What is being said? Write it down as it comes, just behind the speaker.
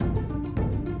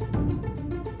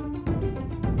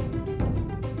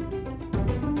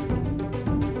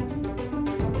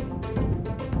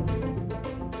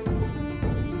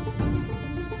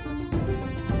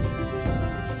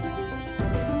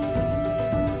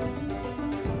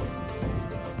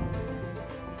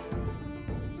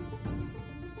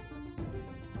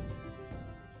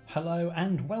Hello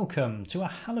and welcome to a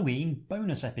Halloween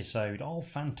bonus episode of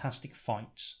Fantastic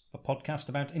Fights, the podcast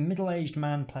about a middle-aged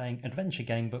man playing adventure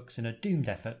game books in a doomed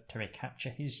effort to recapture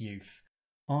his youth.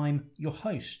 I'm your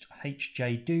host,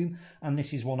 HJ Doom, and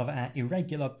this is one of our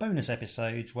irregular bonus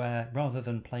episodes where, rather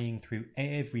than playing through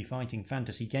every fighting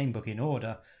fantasy game book in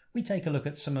order, we take a look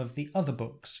at some of the other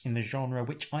books in the genre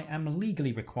which I am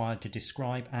legally required to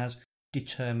describe as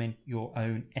Determine Your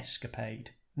Own Escapade.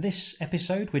 This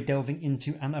episode we're delving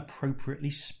into an appropriately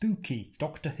spooky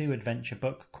Doctor Who adventure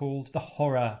book called The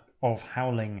Horror of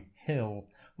Howling Hill,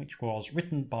 which was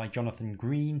written by Jonathan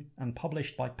Green and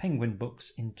published by Penguin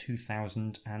Books in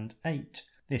 2008.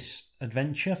 This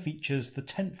adventure features the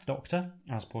 10th Doctor,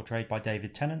 as portrayed by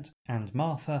David Tennant, and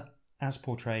Martha, as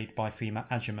portrayed by Freema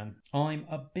Agyeman. I'm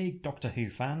a big Doctor Who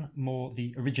fan, more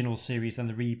the original series than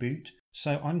the reboot,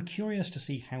 so I'm curious to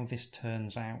see how this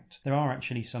turns out. There are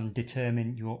actually some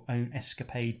Determine Your Own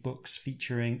Escapade books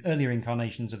featuring earlier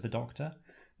incarnations of the Doctor,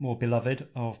 more beloved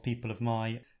of people of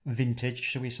my vintage,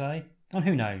 shall we say. And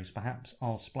who knows, perhaps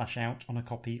I'll splash out on a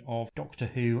copy of Doctor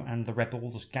Who and the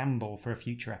Rebels Gamble for a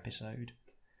future episode.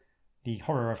 The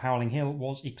Horror of Howling Hill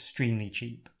was extremely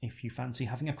cheap, if you fancy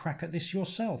having a crack at this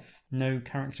yourself. No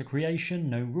character creation,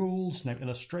 no rules, no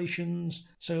illustrations,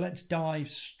 so let's dive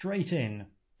straight in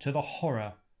to the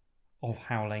Horror of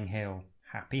Howling Hill.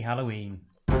 Happy Halloween.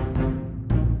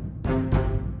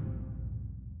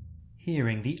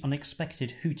 Hearing the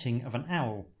unexpected hooting of an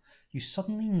owl, you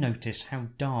suddenly notice how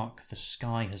dark the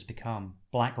sky has become.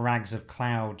 Black rags of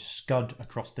cloud scud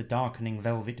across the darkening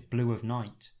velvet blue of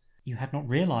night. You had not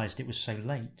realised it was so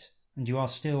late, and you are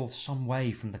still some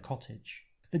way from the cottage.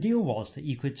 The deal was that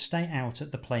you could stay out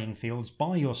at the playing fields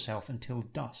by yourself until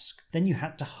dusk. Then you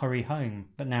had to hurry home,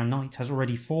 but now night has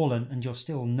already fallen and you're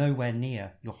still nowhere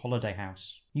near your holiday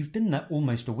house. You've been there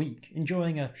almost a week,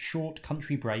 enjoying a short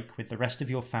country break with the rest of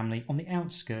your family on the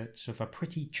outskirts of a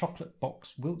pretty chocolate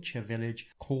box Wiltshire village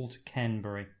called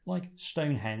Cairnbury. Like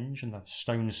Stonehenge and the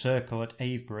Stone Circle at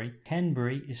Avebury,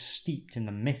 Cairnbury is steeped in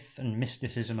the myth and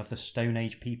mysticism of the Stone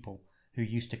Age people who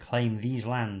used to claim these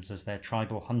lands as their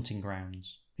tribal hunting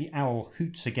grounds. The owl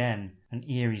hoots again, an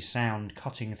eerie sound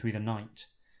cutting through the night,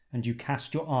 and you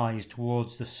cast your eyes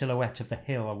towards the silhouette of the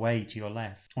hill away to your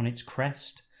left. On its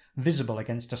crest, visible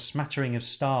against a smattering of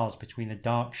stars between the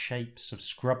dark shapes of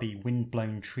scrubby,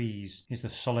 wind-blown trees, is the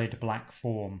solid black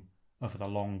form of the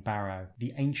Long Barrow.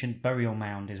 The ancient burial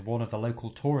mound is one of the local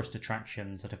tourist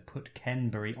attractions that have put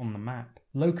Cairnbury on the map.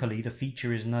 Locally, the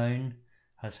feature is known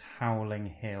as Howling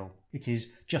Hill. It is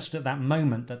just at that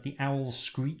moment that the owl's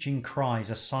screeching cries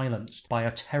are silenced by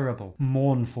a terrible,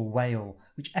 mournful wail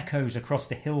which echoes across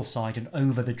the hillside and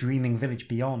over the dreaming village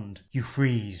beyond. You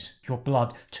freeze, your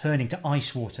blood turning to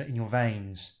ice water in your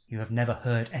veins. You have never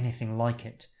heard anything like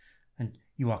it, and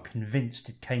you are convinced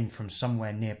it came from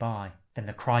somewhere nearby. Then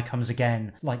the cry comes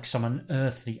again, like some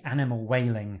unearthly animal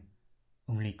wailing,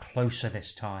 only closer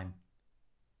this time.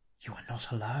 You are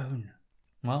not alone.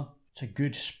 Well, it's a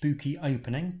good spooky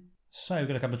opening. So, we've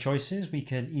got a couple of choices. We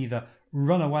can either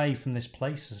run away from this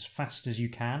place as fast as you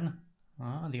can,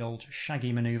 the old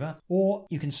shaggy manoeuvre, or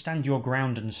you can stand your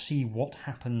ground and see what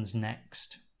happens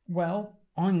next. Well,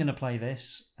 I'm going to play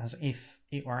this as if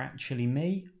it were actually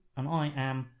me, and I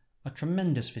am a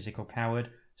tremendous physical coward,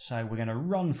 so we're going to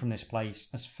run from this place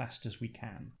as fast as we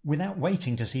can. Without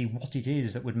waiting to see what it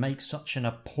is that would make such an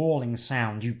appalling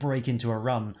sound, you break into a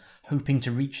run, hoping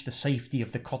to reach the safety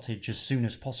of the cottage as soon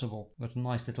as possible. Got a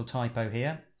nice little typo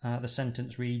here. The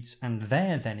sentence reads, "And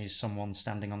there then is someone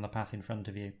standing on the path in front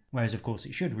of you." Whereas of course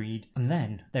it should read, "And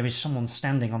then there is someone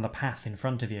standing on the path in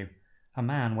front of you." A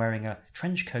man wearing a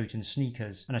trench coat and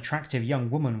sneakers, an attractive young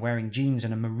woman wearing jeans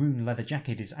and a maroon leather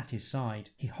jacket is at his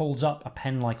side. He holds up a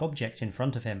pen-like object in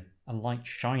front of him, a light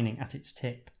shining at its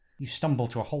tip. You stumble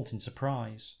to a halt in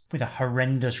surprise. With a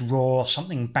horrendous roar,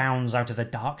 something bounds out of the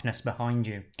darkness behind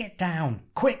you. "Get down!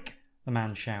 Quick!" the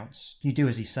man shouts. You do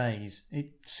as he says.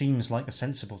 It seems like a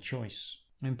sensible choice.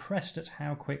 I'm impressed at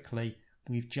how quickly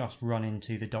we've just run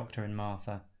into the Doctor and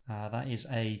Martha. That is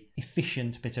a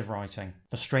efficient bit of writing.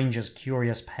 The stranger's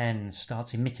curious pen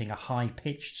starts emitting a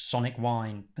high-pitched sonic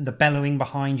whine, and the bellowing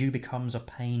behind you becomes a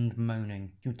pained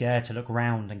moaning. You dare to look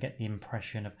round and get the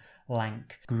impression of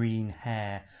lank green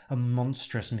hair, a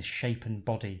monstrous misshapen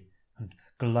body, and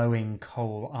glowing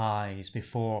coal eyes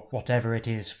before whatever it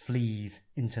is flees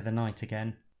into the night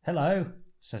again. "Hello,"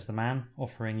 says the man,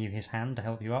 offering you his hand to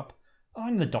help you up.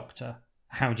 "I'm the Doctor.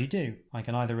 How do you do?" I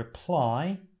can either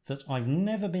reply that I've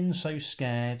never been so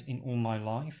scared in all my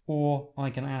life, or I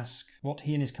can ask what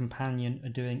he and his companion are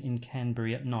doing in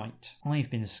Cairnbury at night. I've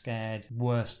been scared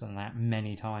worse than that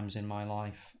many times in my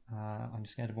life. I'm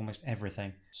scared of almost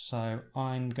everything. So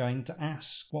I'm going to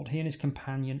ask what he and his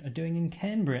companion are doing in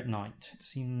Canberra at night. It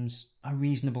seems a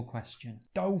reasonable question.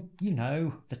 Oh, you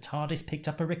know, the TARDIS picked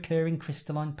up a recurring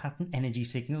crystalline pattern energy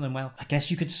signal and, well, I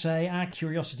guess you could say our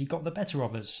curiosity got the better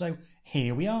of us, so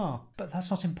here we are. But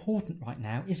that's not important right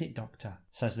now, is it, Doctor?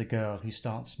 Says the girl, who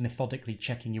starts methodically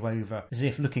checking you over, as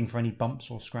if looking for any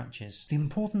bumps or scratches. The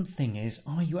important thing is,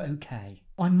 are you okay?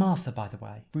 I'm Martha, by the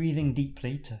way. Breathing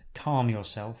deeply to calm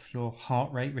yourself, your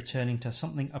heart rate returning to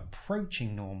something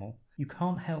approaching normal, you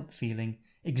can't help feeling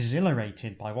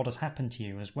exhilarated by what has happened to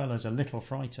you, as well as a little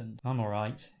frightened. I'm all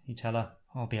right, you tell her.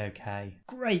 I'll be okay.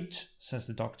 Great, says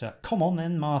the doctor. Come on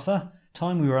then, Martha.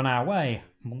 Time we were on our way.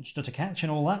 Monster to catch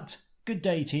and all that. Good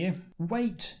day to you.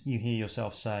 Wait, you hear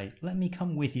yourself say. Let me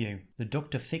come with you. The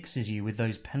doctor fixes you with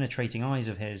those penetrating eyes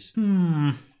of his.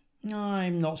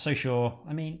 I'm not so sure.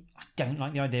 I mean, I don't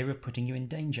like the idea of putting you in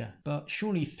danger. But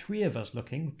surely 3 of us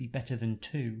looking would be better than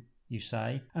 2, you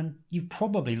say. And you've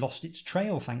probably lost its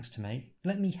trail thanks to me.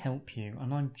 Let me help you,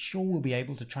 and I'm sure we'll be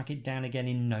able to track it down again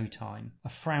in no time. A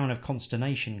frown of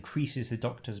consternation creases the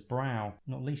doctor's brow,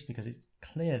 not least because it's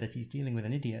clear that he's dealing with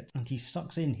an idiot, and he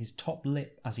sucks in his top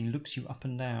lip as he looks you up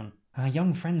and down. Our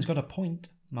young friend's got a point,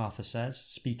 Martha says,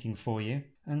 speaking for you.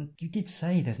 And you did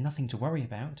say there's nothing to worry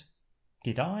about.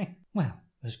 Did I? Well,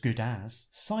 as good as.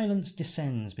 Silence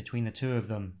descends between the 2 of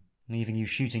them, leaving you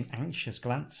shooting anxious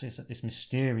glances at this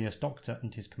mysterious doctor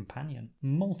and his companion.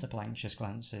 Multiple anxious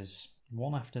glances,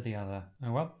 one after the other.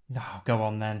 Oh well. Oh, go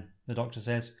on then, the doctor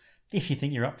says, if you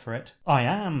think you're up for it. I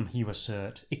am, you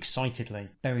assert, excitedly.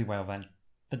 Very well then.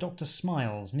 The doctor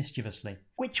smiles mischievously.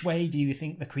 Which way do you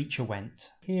think the creature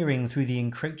went? Peering through the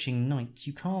encroaching night,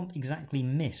 you can't exactly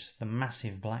miss the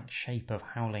massive black shape of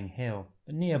Howling Hill.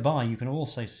 But nearby you can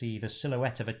also see the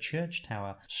silhouette of a church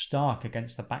tower, stark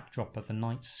against the backdrop of the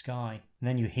night sky. And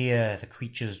then you hear the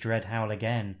creature's dread howl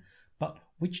again. But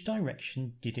which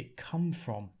direction did it come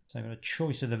from? So a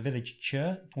choice of the village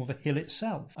church or the hill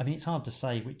itself? I mean, it's hard to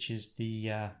say which is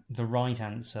the right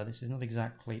answer. This is not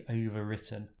exactly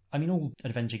overwritten. I mean, all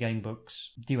adventure game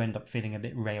books do end up feeling a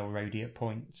bit railroady at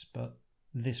points, but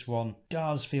this one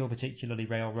does feel particularly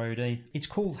railroady. It's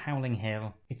called Howling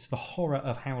Hill. It's the horror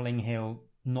of Howling Hill,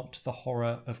 not the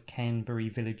horror of Canberra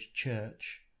Village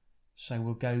Church. So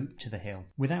we'll go to the hill.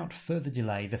 Without further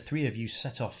delay, the 3 of you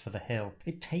set off for the hill.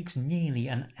 It takes nearly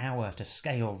an hour to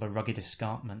scale the rugged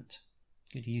escarpment.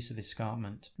 Good use of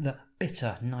escarpment. The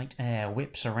bitter night air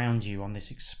whips around you on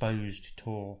this exposed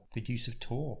tor. Good use of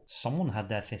tor. Someone had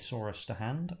their thesaurus to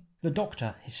hand. The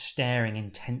doctor is staring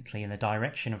intently in the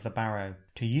direction of the barrow.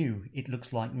 To you, it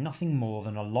looks like nothing more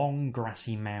than a long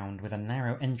grassy mound with a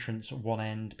narrow entrance at one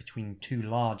end between 2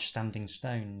 large standing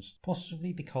stones.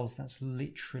 Possibly because that's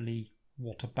literally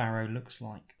what a barrow looks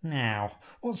like. Now,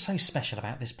 what's so special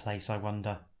about this place, I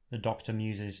wonder? The doctor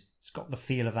muses. It's got the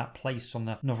feel of that place on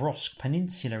the Novorossiysk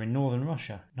Peninsula in northern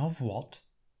Russia. Nov what?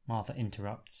 Martha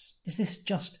interrupts. Is this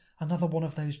just another one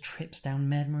of those trips down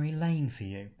memory lane for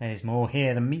you? There's more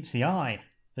here than meets the eye,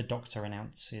 the doctor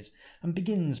announces, and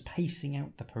begins pacing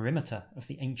out the perimeter of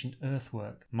the ancient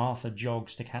earthwork. Martha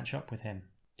jogs to catch up with him.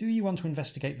 Do you want to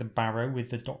investigate the barrow with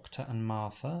the doctor and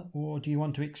Martha, or do you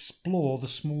want to explore the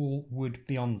small wood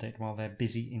beyond it while they're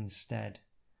busy instead?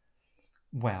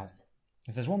 Well,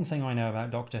 if there's one thing I know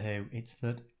about Doctor Who, it's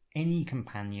that any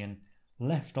companion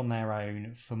left on their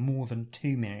own for more than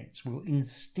 2 minutes will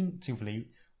instinctively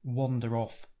wander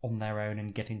off on their own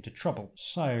and get into trouble.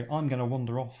 So I'm going to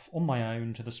wander off on my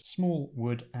own to the small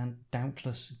wood and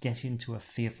doubtless get into a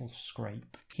fearful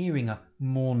scrape. Hearing a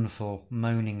mournful,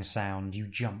 moaning sound, you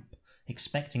jump,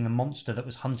 expecting the monster that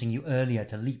was hunting you earlier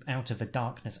to leap out of the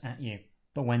darkness at you.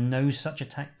 But when no such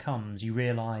attack comes, you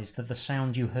realise that the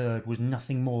sound you heard was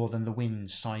nothing more than the wind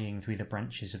sighing through the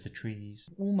branches of the trees.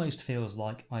 It almost feels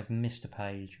like I've missed a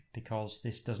page, because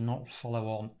this does not follow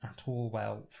on at all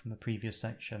well from the previous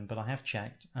section, but I have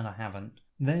checked, and I haven't.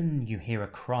 Then you hear a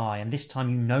cry, and this time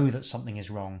you know that something is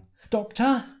wrong.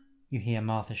 "Doctor!" you hear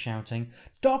Martha shouting.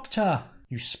 "Doctor!"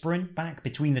 You sprint back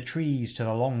between the trees to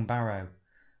the long barrow.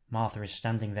 Martha is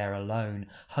standing there alone,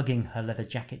 hugging her leather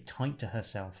jacket tight to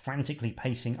herself, frantically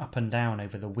pacing up and down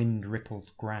over the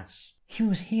wind-rippled grass. "He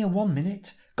was here 1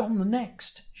 minute, gone the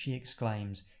next," she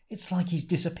exclaims. "It's like he's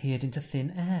disappeared into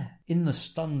thin air." In the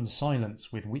stunned silence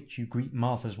with which you greet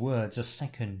Martha's words, a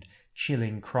second,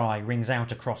 chilling cry rings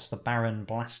out across the barren,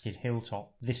 blasted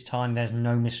hilltop. This time there's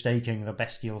no mistaking the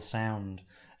bestial sound.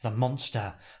 The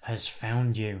monster has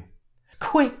found you.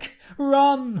 "Quick,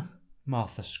 run!"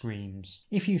 Martha screams.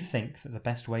 If you think that the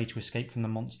best way to escape from the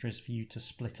monster is for you to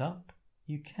split up,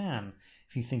 you can.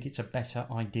 If you think it's a better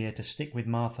idea to stick with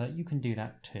Martha, you can do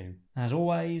that too. As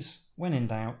always, when in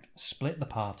doubt, split the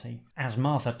party. As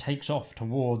Martha takes off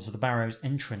towards the barrow's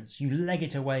entrance, you leg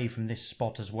it away from this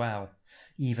spot as well,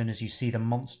 even as you see the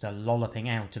monster lolloping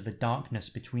out of the darkness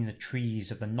between the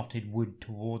trees of the knotted wood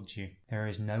towards you. There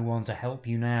is no one to help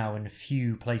you now and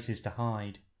few places to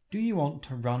hide. Do you want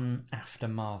to run after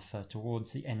Martha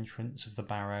towards the entrance of the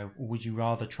barrow, or would you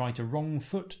rather try to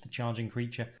wrong-foot the charging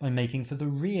creature by making for the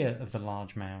rear of the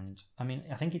large mound? I mean,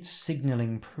 I think it's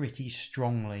signalling pretty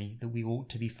strongly that we ought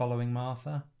to be following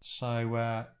Martha.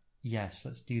 So, yes,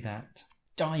 let's do that.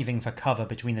 Diving for cover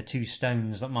between the two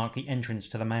stones that mark the entrance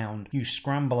to the mound, you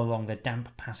scramble along the damp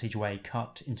passageway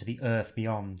cut into the earth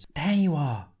beyond. There you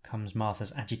are, comes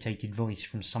Martha's agitated voice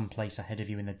from some place ahead of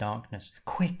you in the darkness.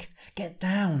 Quick, get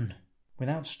down!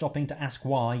 Without stopping to ask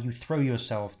why, you throw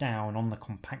yourself down on the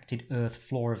compacted earth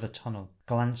floor of the tunnel,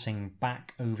 glancing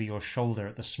back over your shoulder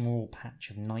at the small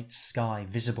patch of night sky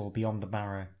visible beyond the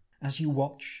barrow. As you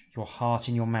watch, your heart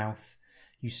in your mouth,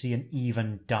 you see an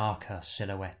even darker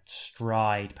silhouette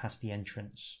stride past the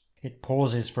entrance. It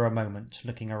pauses for a moment,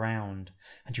 looking around,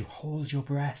 and you hold your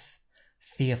breath,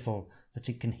 fearful that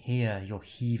it can hear your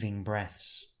heaving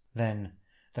breaths. Then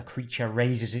the creature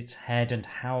raises its head and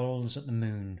howls at the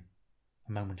moon.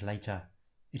 A moment later,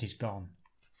 it is gone.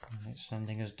 And it's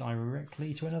sending us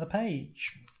directly to another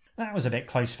page. That was a bit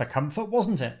close for comfort,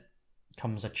 wasn't it?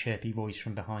 Comes a chirpy voice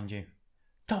from behind you.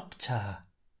 Doctor!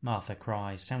 Martha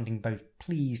cries, sounding both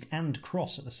pleased and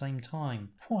cross at the same time.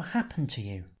 What happened to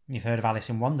you? You've heard of Alice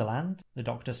in Wonderland, the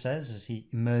doctor says as he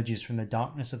emerges from the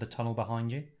darkness of the tunnel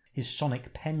behind you, his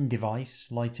sonic pen device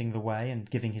lighting the way and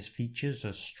giving his features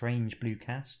a strange blue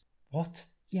cast. What?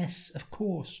 Yes, of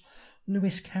course.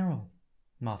 Lewis Carroll,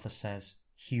 Martha says,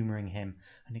 humouring him,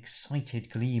 an excited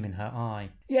gleam in her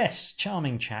eye. Yes,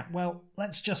 charming chap. Well,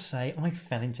 let's just say I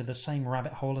fell into the same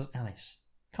rabbit hole as Alice.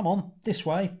 Come on, this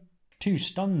way. Too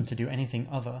stunned to do anything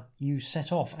other, you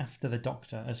set off after the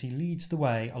doctor as he leads the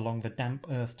way along the damp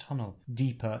earth tunnel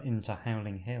deeper into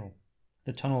Howling Hill.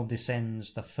 The tunnel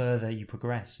descends the further you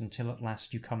progress until at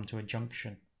last you come to a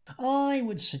junction. I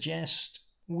would suggest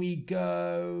we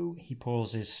go... He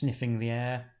pauses, sniffing the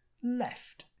air.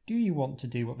 Left. Do you want to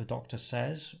do what the doctor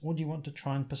says, or do you want to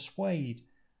try and persuade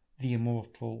the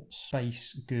immortal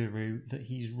space guru that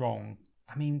he's wrong?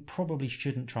 I mean, probably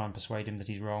shouldn't try and persuade him that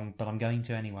he's wrong, but I'm going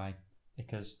to anyway,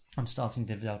 because I'm starting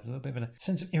to develop a little bit of a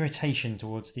sense of irritation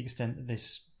towards the extent that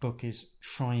this book is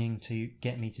trying to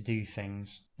get me to do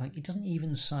things. Like, it doesn't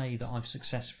even say that I've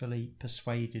successfully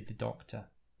persuaded the doctor.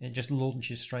 It just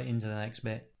launches straight into the next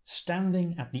bit.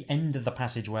 Standing at the end of the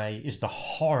passageway is the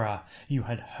horror you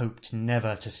had hoped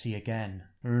never to see again.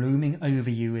 Looming over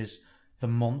you is the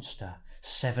monster,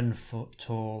 7 foot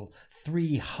tall,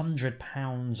 300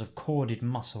 pounds of corded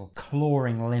muscle,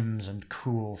 clawing limbs and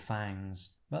cruel fangs.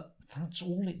 But that's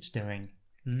all it's doing.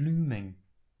 Looming.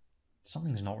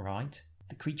 Something's not right.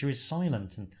 The creature is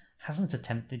silent and hasn't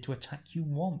attempted to attack you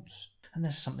once. And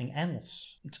there's something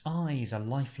else. Its eyes are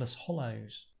lifeless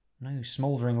hollows. No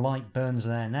smouldering light burns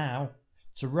there now.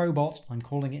 It's a robot. I'm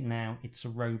calling it now. It's a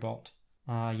robot.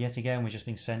 Yet again, we're just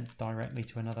being sent directly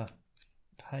to another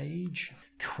page.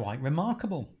 Quite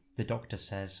remarkable, the doctor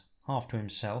says, half to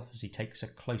himself as he takes a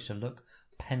closer look,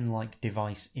 pen-like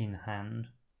device in hand.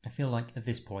 I feel like at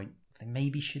this point, they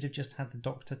maybe should have just had the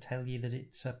doctor tell you that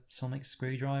it's a sonic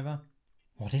screwdriver.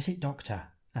 What is it, doctor?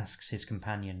 Asks his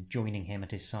companion, joining him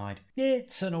at his side.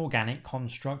 It's an organic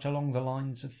construct along the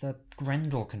lines of the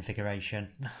Grendel configuration.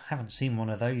 Haven't seen one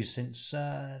of those since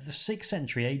the 6th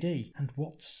century AD. And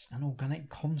what's an organic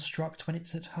construct when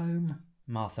it's at home?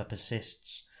 Martha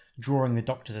persists, drawing the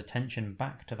doctor's attention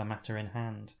back to the matter in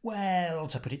hand. Well,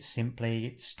 to put it simply,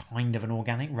 it's kind of an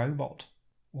organic robot.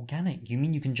 Organic? You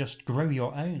mean you can just grow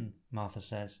your own? Martha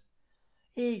says.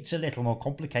 It's a little more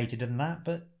complicated than that,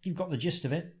 but you've got the gist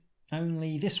of it.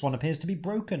 Only this one appears to be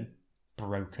broken.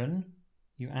 Broken?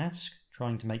 You ask,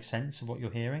 trying to make sense of what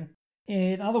you're hearing.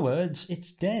 In other words,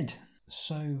 it's dead.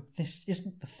 So this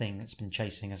isn't the thing that's been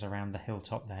chasing us around the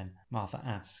hilltop then? Martha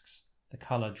asks, the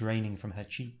colour draining from her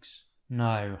cheeks.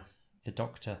 No, the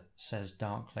doctor says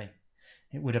darkly.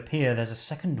 It would appear there's a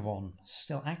second one,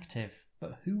 still active.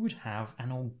 But who would have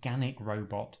an organic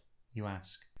robot, you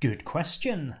ask? Good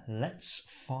question. Let's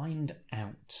find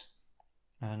out.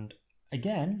 And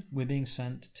again, we're being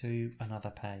sent to another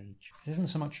page. This isn't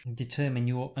so much determine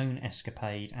your own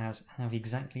escapade as have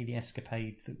exactly the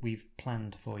escapade that we've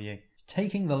planned for you.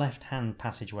 Taking the left-hand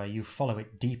passageway, you follow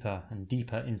it deeper and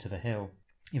deeper into the hill.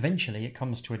 Eventually, it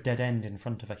comes to a dead end in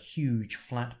front of a huge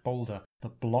flat boulder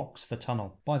that blocks the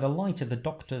tunnel. By the light of the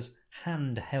doctor's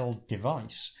hand-held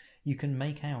device, You can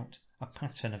make out a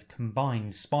pattern of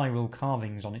combined spiral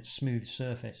carvings on its smooth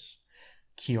surface.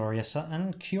 Curiouser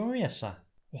and curiouser.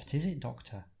 What is it,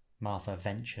 Doctor? Martha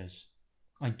ventures.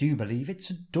 I do believe it's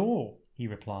a door, he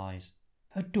replies.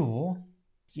 A door?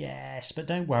 Yes, but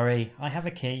don't worry, I have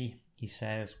a key, he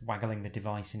says, waggling the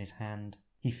device in his hand.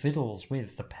 He fiddles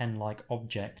with the pen-like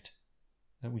object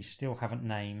that we still haven't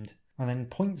named, and then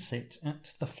points it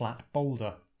at the flat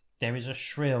boulder. There is a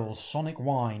shrill, sonic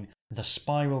whine, and the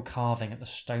spiral carving at the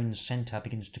stone's centre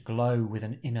begins to glow with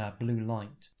an inner blue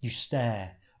light. You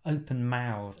stare,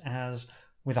 open-mouthed, as,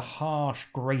 with a harsh,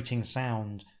 grating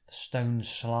sound, the stone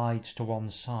slides to one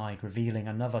side, revealing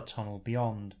another tunnel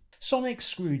beyond. Sonic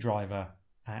screwdriver.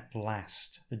 At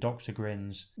last, the Doctor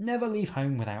grins. Never leave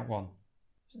home without one.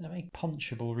 It's a very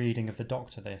punchable reading of the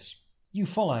Doctor, this. You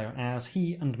follow as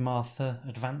he and Martha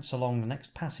advance along the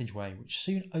next passageway, which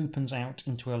soon opens out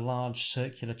into a large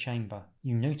circular chamber.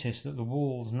 You notice that the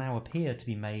walls now appear to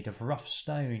be made of rough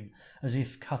stone, as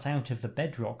if cut out of the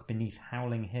bedrock beneath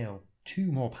Howling Hill.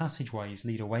 2 more passageways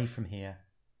lead away from here.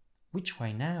 Which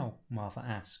way now? Martha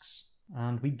asks.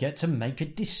 And we get to make a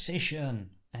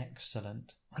decision.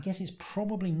 Excellent. I guess it's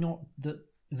probably not that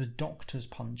the Doctor's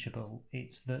punchable,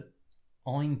 it's that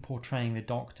I'm portraying the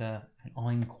Doctor and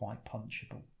I'm quite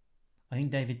punchable. I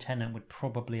think David Tennant would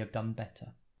probably have done better.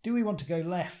 Do we want to go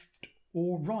left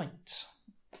or right?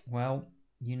 Well,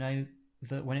 you know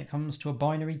that when it comes to a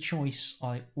binary choice,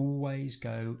 I always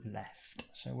go left.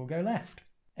 So we'll go left.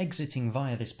 Exiting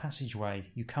via this passageway,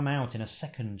 you come out in a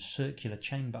second circular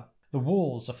chamber. The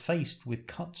walls are faced with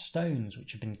cut stones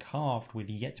which have been carved with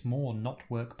yet more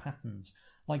knotwork patterns,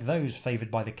 like those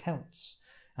favoured by the Celts,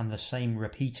 and the same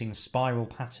repeating spiral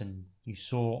pattern you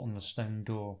saw on the stone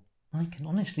door. I can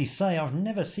honestly say I've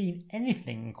never seen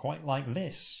anything quite like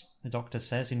this, the Doctor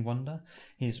says in wonder,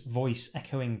 his voice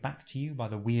echoing back to you by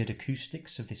the weird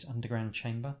acoustics of this underground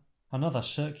chamber. Another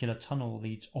circular tunnel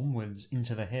leads onwards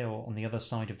into the hill on the other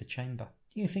side of the chamber.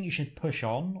 Do you think you should push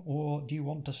on, or do you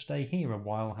want to stay here a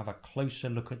while, have a closer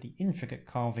look at the intricate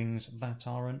carvings that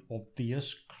are an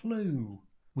obvious clue?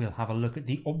 We'll have a look at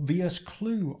the obvious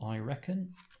clue, I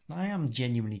reckon. I am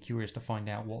genuinely curious to find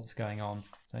out what's going on.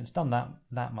 So it's done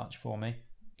that much for me.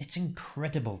 It's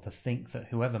incredible to think that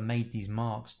whoever made these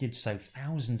marks did so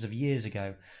thousands of years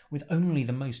ago with only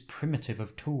the most primitive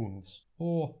of tools.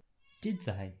 Or did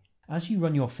they? As you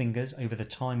run your fingers over the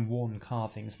time-worn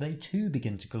carvings, they too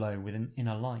begin to glow with an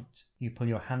inner light. You pull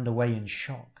your hand away in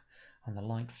shock, and the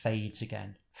light fades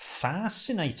again.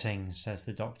 Fascinating, says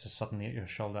the Doctor suddenly at your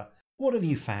shoulder. What have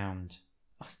you found?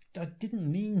 I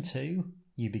didn't mean to,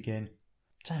 you begin.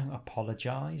 Don't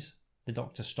apologise. The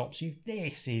Doctor stops you.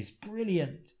 This is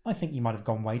brilliant. I think you might have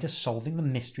gone way to solving the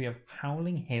mystery of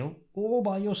Howling Hill all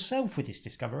by yourself with this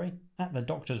discovery. At the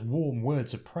Doctor's warm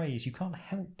words of praise, you can't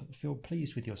help but feel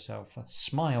pleased with yourself, a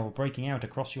smile breaking out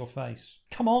across your face.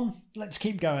 Come on, let's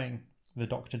keep going, the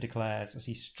Doctor declares as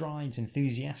he strides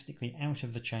enthusiastically out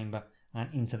of the chamber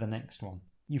and into the next one.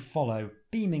 You follow,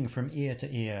 beaming from ear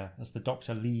to ear, as the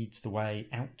Doctor leads the way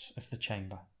out of the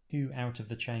chamber. 2 out of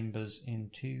the chambers in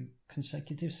 2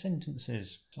 consecutive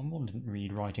sentences. Someone didn't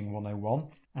read Writing 101.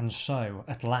 And so,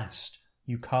 at last,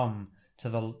 you come to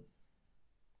the...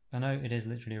 I know it is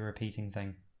literally a repeating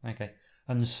thing. Okay.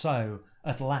 And so,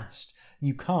 at last,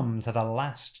 you come to the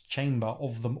last chamber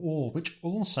of them all, which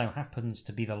also happens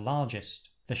to be the largest.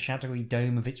 The shadowy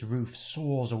dome of its roof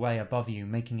soars away above you,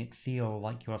 making it feel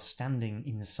like you are standing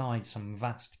inside some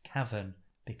vast cavern,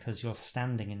 because you're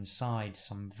standing inside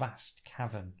some vast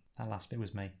cavern. That last bit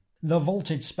was me. The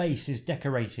vaulted space is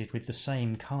decorated with the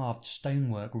same carved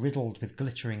stonework riddled with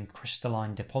glittering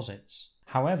crystalline deposits.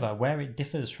 However, where it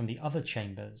differs from the other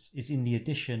chambers is in the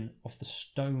addition of the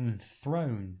stone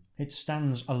throne. It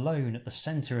stands alone at the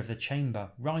centre of the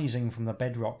chamber, rising from the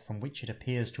bedrock from which it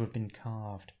appears to have been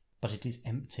carved. But it is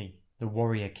empty. The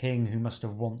warrior king who must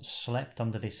have once slept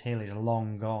under this hill is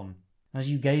long gone. As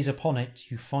you gaze upon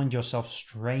it, you find yourself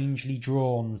strangely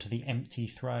drawn to the empty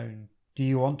throne. Do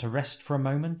you want to rest for a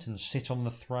moment and sit on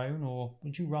the throne, or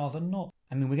would you rather not?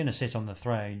 I mean, we're going to sit on the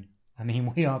throne.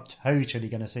 We are totally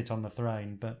going to sit on the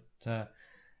throne, but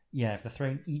if the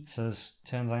throne eats us,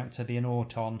 turns out to be an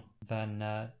Auton, then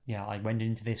I went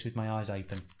into this with my eyes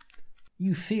open.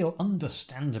 You feel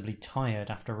understandably tired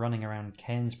after running around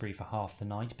Cairnsbury for half the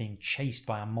night, being chased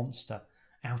by a monster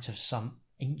out of some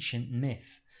ancient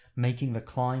myth, making the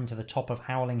climb to the top of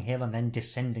Howling Hill and then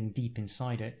descending deep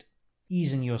inside it.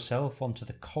 Easing yourself onto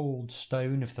the cold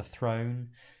stone of the throne,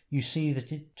 you see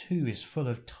that it too is full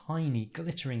of tiny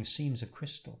glittering seams of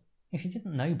crystal. If you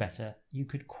didn't know better, you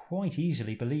could quite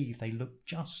easily believe they look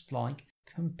just like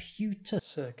computer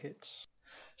circuits.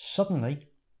 Suddenly,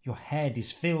 Your head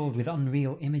is filled with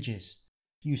unreal images.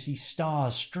 You see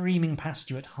stars streaming past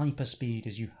you at hyperspeed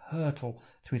as you hurtle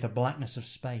through the blackness of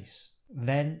space.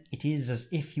 Then it is as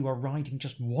if you are riding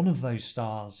just one of those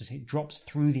stars as it drops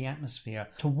through the atmosphere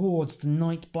towards the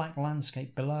night-black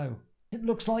landscape below. It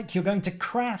looks like you're going to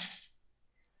crash.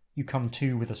 You come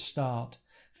to with a start,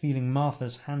 feeling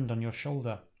Martha's hand on your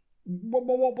shoulder.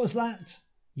 What was that?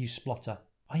 You splutter.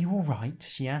 Are you all right?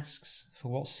 She asks, for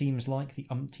what seems like the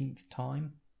umpteenth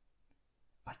time.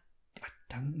 I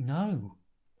don't know,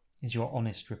 is your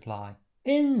honest reply.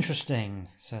 Interesting,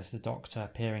 says the doctor,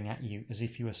 peering at you as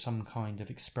if you were some kind of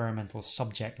experimental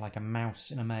subject like a mouse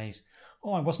in a maze.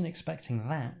 Oh, I wasn't expecting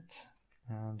that.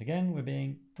 And again, we're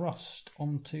being thrust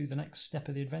onto the next step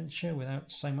of the adventure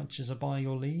without so much as a by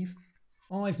your leave.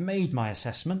 I've made my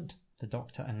assessment, the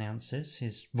doctor announces,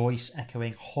 his voice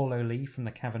echoing hollowly from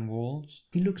the cavern walls.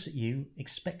 He looks at you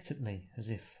expectantly, as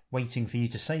if waiting for you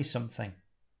to say something.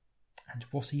 And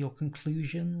what are your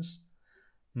conclusions?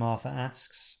 Martha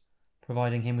asks,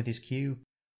 providing him with his cue.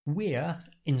 We're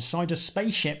inside a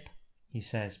spaceship, he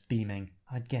says, beaming.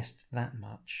 I'd guessed that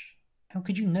much. How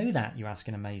could you know that, you ask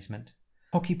in amazement.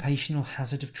 Occupational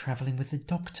hazard of travelling with the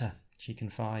doctor, she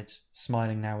confides,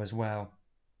 smiling now as well.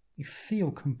 You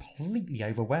feel completely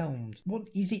overwhelmed. What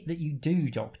is it that you do,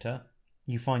 Doctor?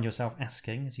 You find yourself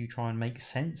asking as you try and make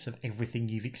sense of everything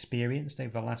you've experienced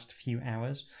over the last few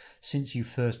hours since you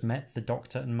first met the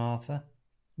Doctor and Martha.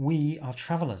 We are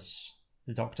travellers,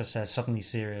 the Doctor says, suddenly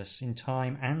serious, in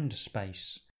time and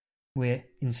space. We're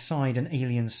inside an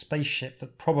alien spaceship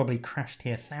that probably crashed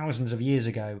here thousands of years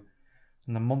ago,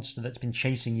 and the monster that's been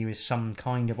chasing you is some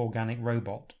kind of organic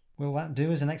robot. Will that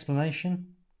do as an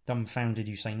explanation? Dumbfounded,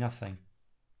 you say nothing.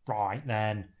 Right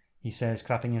then, he says,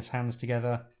 clapping his hands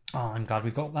together. Oh, I'm glad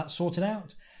we've got that sorted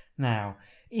out. Now,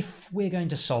 if we're going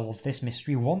to solve this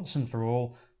mystery once and for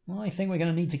all, I think we're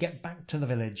going to need to get back to the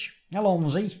village.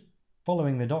 Alonzi!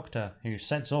 Following the doctor, who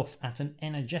sets off at an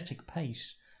energetic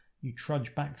pace, you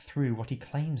trudge back through what he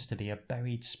claims to be a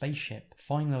buried spaceship,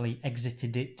 finally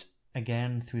exited it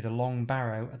again through the long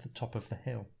barrow at the top of the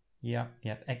hill.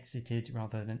 Yep, exited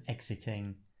rather than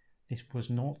exiting. This was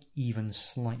not even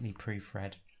slightly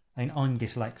proofread. I mean, I'm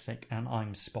dyslexic and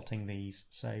I'm spotting these,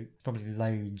 so probably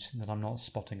loads that I'm not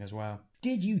spotting as well.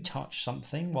 Did you touch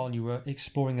something while you were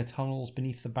exploring the tunnels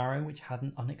beneath the barrow which had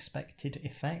an unexpected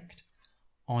effect?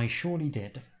 I surely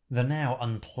did. The now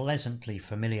unpleasantly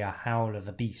familiar howl of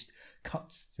the beast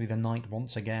cuts through the night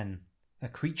once again. The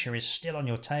creature is still on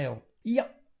your tail.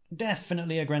 Yep,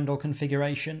 definitely a Grendel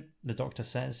configuration, the doctor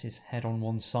says, his head on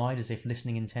one side as if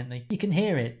listening intently. You can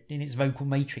hear it in its vocal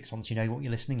matrix once you know what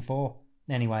you're listening for.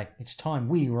 Anyway, it's time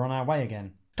we were on our way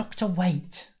again. Doctor,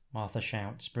 wait, Martha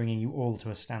shouts, bringing you all to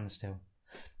a standstill.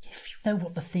 If you know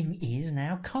what the thing is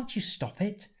now, can't you stop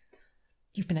it?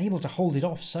 You've been able to hold it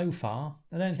off so far.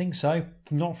 I don't think so.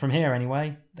 Not from here,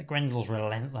 anyway. The Grendel's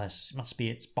relentless. It must be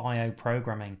its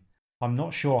bio-programming. I'm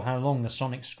not sure how long the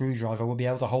sonic screwdriver will be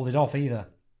able to hold it off either,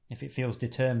 if it feels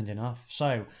determined enough.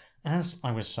 So, as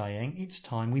I was saying, it's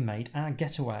time we made our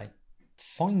getaway.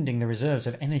 Finding the reserves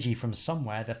of energy from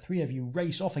somewhere, the three of you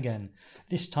race off again,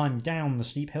 this time down the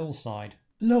steep hillside.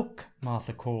 Look,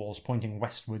 Martha calls, pointing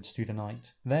westwards through the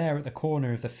night. There at the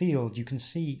corner of the field you can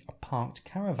see a parked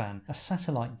caravan, a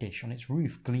satellite dish on its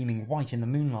roof gleaming white in the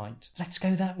moonlight. Let's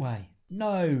go that way.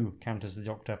 No, counters the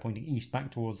doctor, pointing east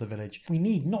back towards the village. We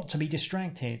need not to be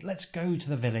distracted. Let's go to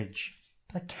the village.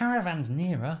 But the caravan's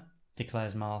nearer,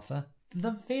 declares Martha.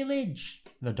 The village,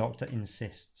 the doctor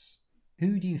insists.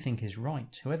 Who do you think is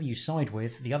right? Whoever you side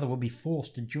with, the other will be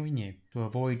forced to join you, to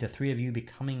avoid the three of you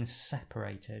becoming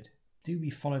separated. Do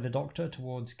we follow the doctor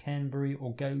towards Cairnbury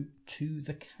or go to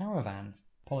the caravan?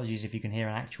 Apologies if you can hear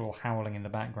an actual howling in the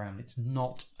background. It's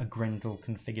not a Grendel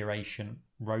configuration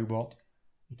robot.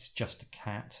 It's just a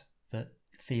cat that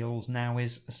feels now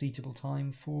is a suitable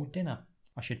time for dinner.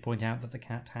 I should point out that the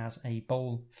cat has a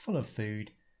bowl full of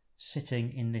food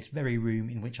sitting in this very room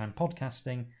in which I'm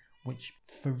podcasting, which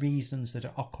for reasons that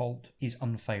are occult is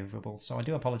unfavourable. So I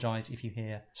do apologise if you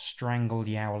hear strangled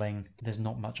yowling. There's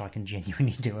not much I can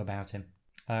genuinely do about him.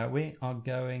 We are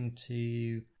going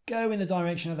to go in the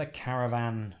direction of the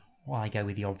caravan. Well, I go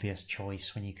with the obvious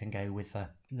choice when you can go with the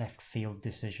left field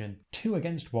decision. 2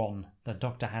 against 1. The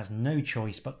doctor has no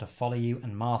choice but to follow you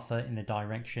and Martha in the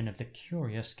direction of the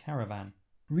curious caravan.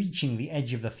 Reaching the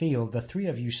edge of the field, the three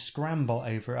of you scramble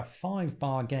over a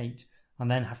 5-bar gate and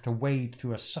then have to wade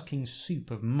through a sucking soup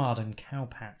of mud and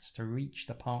cowpats to reach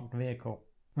the parked vehicle.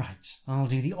 Right, I'll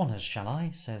do the honours, shall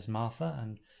I? Says Martha,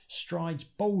 and strides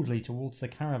boldly towards the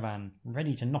caravan,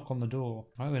 ready to knock on the door.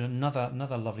 Oh, and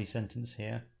another lovely sentence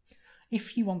here.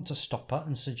 If you want to stop her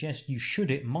and suggest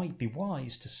it might be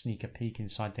wise to sneak a peek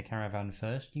inside the caravan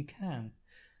first, you can.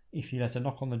 If you let her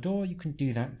knock on the door, you can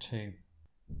do that too.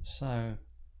 So,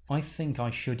 I think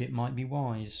it might be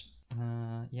wise.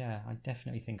 Yeah, I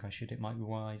definitely think it might be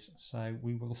wise. So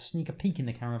we will sneak a peek in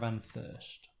the caravan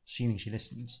first, assuming she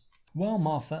listens. While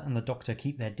Martha and the doctor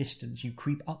keep their distance, you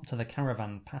creep up to the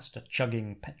caravan past a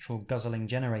chugging, petrol-guzzling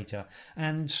generator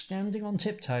and, standing on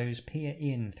tiptoes, peer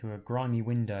in through a grimy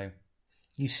window.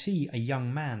 You see a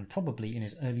young man, probably in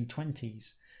his early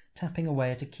 20s, tapping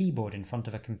away at a keyboard in front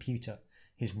of a computer,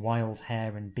 his wild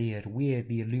hair and beard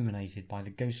weirdly illuminated by the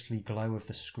ghostly glow of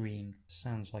the screen.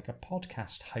 Sounds like a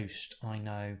podcast host, I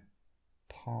know,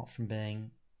 apart from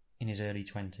being in his early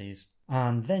 20s.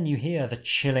 And then you hear the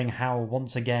chilling howl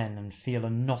once again and feel a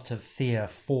knot of fear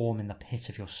form in the pit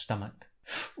of your stomach.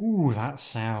 Ooh, that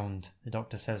sound, the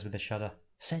doctor says with a shudder.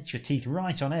 Sets your teeth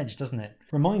right on edge, doesn't it?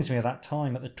 Reminds me of that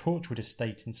time at the Torchwood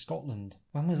estate in Scotland.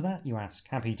 When was that, you ask,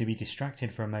 happy to be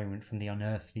distracted for a moment from the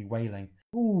unearthly wailing.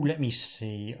 Ooh, let me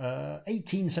see.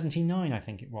 1879, I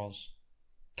think it was.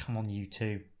 Come on, you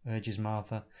two, urges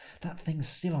Martha. That thing's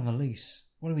still on the loose.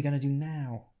 What are we going to do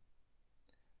now?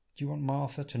 Do you want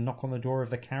Martha to knock on the door of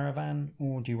the caravan,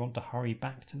 or do you want to hurry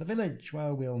back to the village?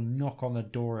 Well, we'll knock on the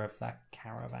door of that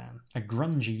caravan. A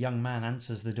grungy young man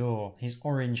answers the door. His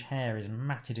orange hair is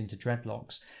matted into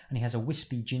dreadlocks, and he has a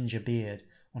wispy ginger beard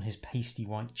on his pasty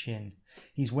white chin.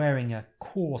 He's wearing a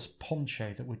coarse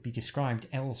poncho that would be described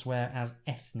elsewhere as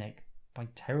ethnic by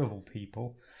terrible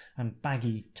people, and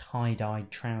baggy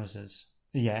tie-dyed trousers.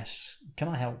 Yes, can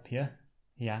I help you?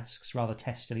 He asks, rather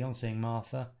testily on seeing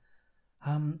Martha.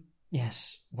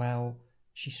 Yes, well,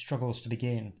 she struggles to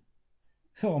begin.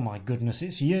 Oh my goodness,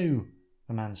 it's you!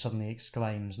 The man suddenly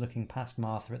exclaims, looking past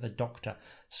Martha at the doctor,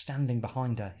 standing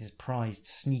behind her, his prized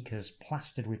sneakers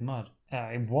plastered with mud.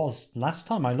 It was last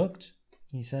time I looked,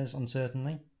 he says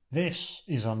uncertainly. This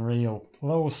is unreal.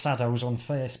 Those shadows on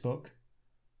Facebook.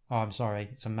 Oh, I'm sorry,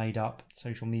 it's a made-up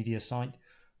social media site.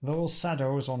 Those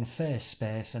shadows on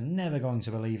FaceSpace are never going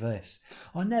to believe this.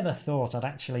 I never thought I'd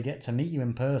actually get to meet you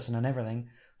in person and everything.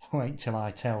 Wait till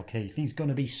I tell Keith. He's going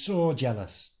to be so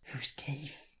jealous. Who's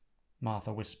Keith?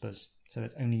 Martha whispers, so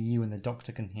that only you and the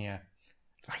doctor can hear.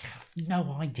 I have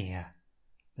no idea,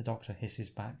 the doctor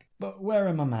hisses back. But where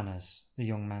are my manners? The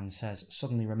young man says,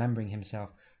 suddenly remembering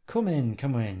himself. Come in,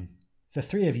 come in. The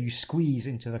three of you squeeze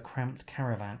into the cramped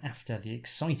caravan after the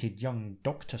excited young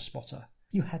doctor spotter.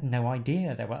 You had no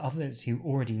idea there were others who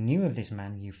already knew of this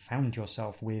man you found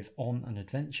yourself with on an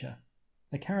adventure.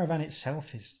 The caravan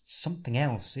itself is something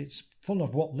else. It's full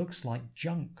of what looks like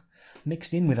junk,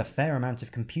 mixed in with a fair amount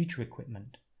of computer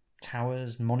equipment.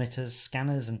 Towers, monitors,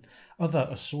 scanners, and other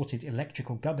assorted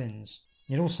electrical gubbins.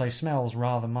 It also smells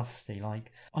rather musty,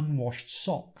 like unwashed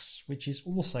socks, which is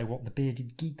also what the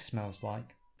bearded geek smells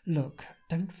like. Look,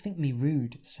 don't think me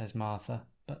rude, says Martha,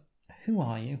 but who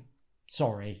are you?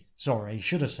 Sorry,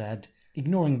 should have said.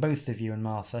 Ignoring both of you and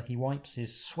Martha, he wipes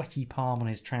his sweaty palm on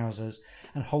his trousers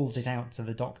and holds it out to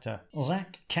the doctor.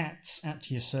 Zach Katz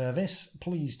at your service.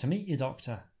 Pleased to meet you,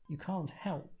 doctor. You can't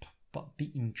help but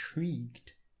be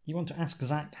intrigued. You want to ask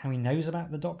Zach how he knows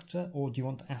about the doctor, or do you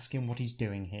want to ask him what he's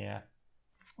doing here?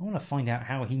 I want to find out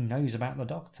how he knows about the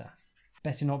doctor.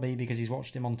 Better not be because he's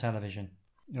watched him on television.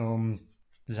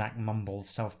 Zach mumbles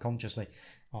self-consciously.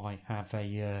 I have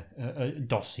a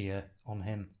dossier on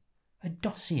him. A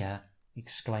dossier?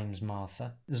 Exclaims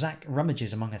Martha. Zach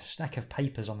rummages among a stack of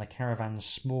papers on the caravan's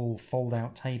small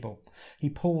fold-out table. He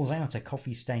pulls out a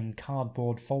coffee-stained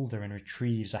cardboard folder and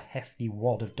retrieves a hefty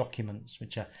wad of documents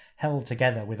which are held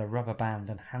together with a rubber band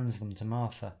and hands them to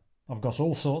Martha. I've got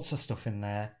all sorts of stuff in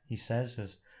there, he says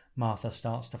as Martha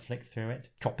starts to flick through it.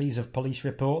 Copies of police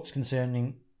reports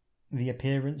concerning the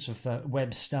appearance of the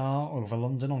Webb Star over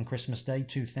London on Christmas Day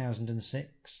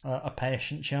 2006, a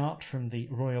patient chart from the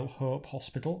Royal Hope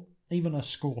Hospital, even a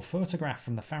school photograph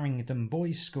from the Farringdon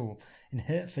Boys' School in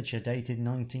Hertfordshire dated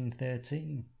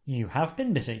 1913. You have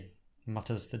been busy,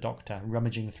 mutters the doctor,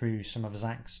 rummaging through some of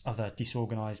Zach's other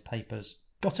disorganised papers.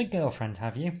 Got a girlfriend,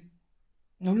 have you?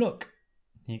 Oh, look,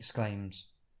 he exclaims,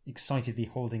 excitedly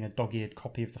holding a dog-eared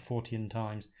copy of the Fortean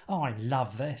Times. Oh, I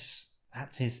love this.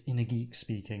 That's his inner geek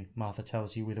speaking, Martha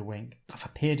tells you with a wink. I've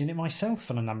appeared in it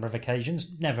myself on a number of occasions,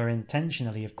 never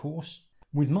intentionally, of course.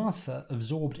 With Martha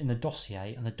absorbed in the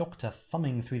dossier and the doctor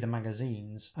thumbing through the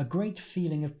magazines, a great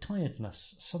feeling of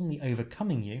tiredness suddenly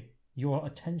overcoming you, your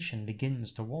attention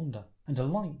begins to wander, and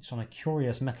alights on a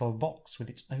curious metal box with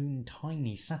its own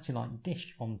tiny satellite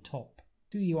dish on top.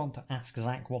 Do you want to ask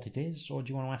Zach what it is, or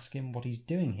do you want to ask him what he's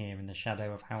doing here in the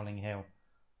shadow of Howling Hill?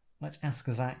 Let's ask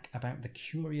Zach about the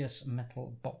curious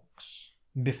metal box.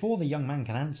 Before the young man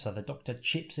can answer, the doctor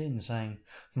chips in, saying,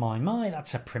 My,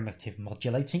 that's a primitive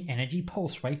modulating energy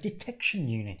pulse wave detection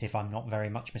unit, if I'm not very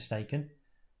much mistaken.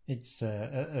 It's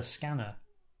a scanner,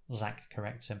 Zack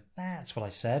corrects him. That's what I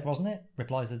said, wasn't it?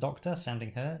 Replies the doctor,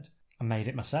 sounding hurt. I made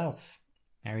it myself.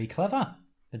 Very clever,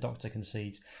 the doctor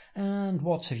concedes. And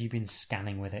what have you been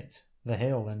scanning with it? The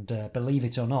hill, and believe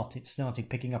it or not, it started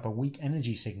picking up a weak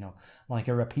energy signal, like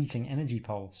a repeating energy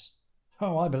pulse.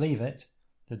 Oh, I believe it.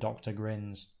 The doctor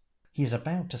grins. He is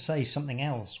about to say something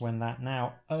else when that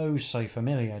now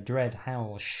oh-so-familiar dread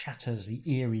howl shatters the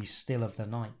eerie still of the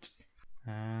night.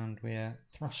 And we're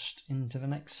thrust into the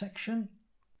next section.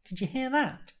 Did you hear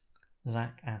that?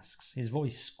 Zack asks, his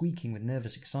voice squeaking with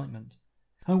nervous excitement.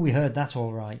 Oh, we heard that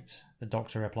all right, the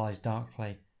doctor replies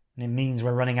darkly. And it means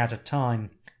we're running out of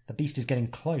time. The beast is getting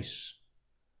close.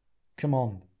 Come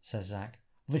on, says Zack.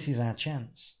 This is our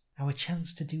chance. Our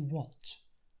chance to do what?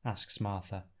 Asks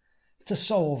Martha. To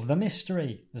solve the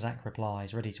mystery, Zack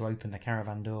replies, ready to open the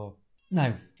caravan door.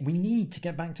 No, we need to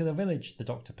get back to the village, the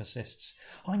doctor persists.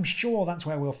 I'm sure that's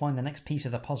where we'll find the next piece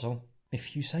of the puzzle.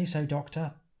 If you say so,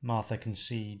 Doctor, Martha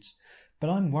concedes. But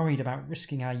I'm worried about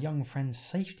risking our young friend's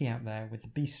safety out there with the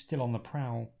beast still on the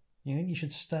prowl. You think you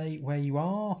should stay where you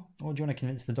are? Or do you want to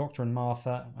convince the doctor and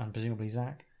Martha, and presumably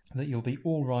Zack, that you'll be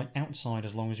all right outside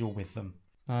as long as you're with them?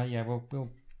 Yeah,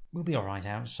 we'll be all right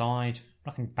outside.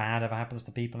 Nothing bad ever happens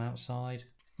to people outside.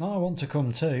 I want to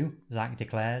come too, Zack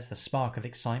declares, the spark of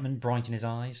excitement bright in his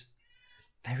eyes.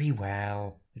 Very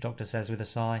well, the doctor says with a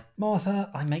sigh. Martha,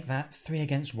 I make that 3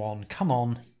 against 1. Come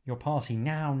on. Your party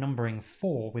now numbering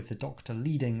 4 with the doctor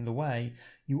leading the way,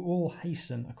 you all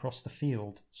hasten across the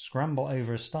field, scramble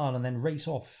over a stile and then race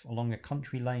off along a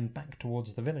country lane back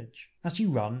towards the village. As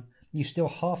you run, you still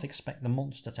half expect the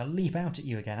monster to leap out at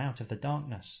you again out of the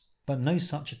darkness. But no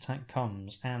such attack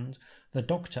comes, and, the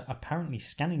doctor apparently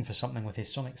scanning for something with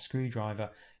his sonic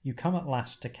screwdriver, you come at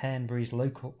last to Cairnbury's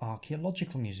local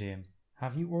archaeological museum.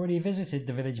 Have you already visited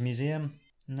the village museum?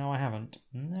 No, I haven't.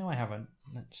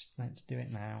 Let's do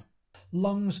it now.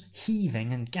 Lungs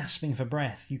heaving and gasping for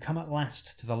breath, you come at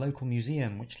last to the local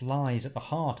museum, which lies at the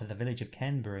heart of the village of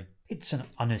Cairnbury. It's an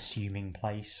unassuming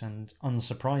place, and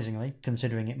unsurprisingly,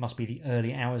 considering it must be the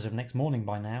early hours of next morning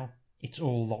by now, it's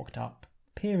all locked up.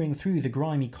 Peering through the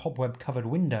grimy cobweb-covered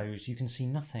windows, you can see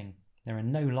nothing. There are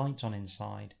no lights on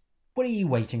inside. What are you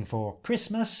waiting for?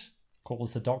 Christmas?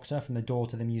 Calls the doctor from the door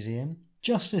to the museum.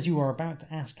 Just as you are about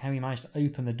to ask how he managed to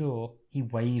open the door, he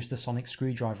waves the sonic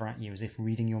screwdriver at you as if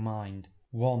reading your mind.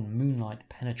 Wan moonlight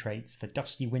penetrates the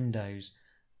dusty windows,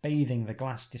 bathing the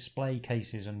glass display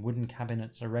cases and wooden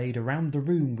cabinets arrayed around the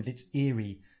room with its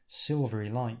eerie, silvery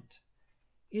light.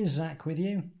 Is Zack with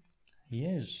you? He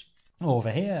is.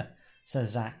 Over here,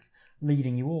 says Zack,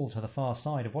 leading you all to the far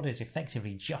side of what is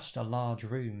effectively just a large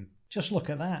room. Just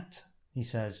look at that, he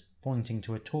says, pointing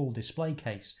to a tall display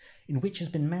case in which has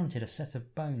been mounted a set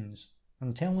of bones.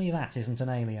 And tell me that isn't an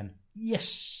alien.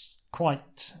 Yes,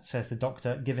 quite, says the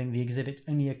doctor, giving the exhibit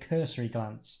only a cursory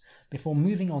glance, before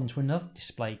moving on to another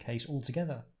display case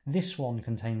altogether. This one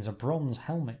contains a bronze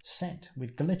helmet set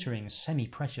with glittering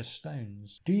semi-precious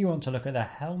stones. Do you want to look at the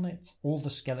helmet or the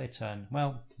skeleton?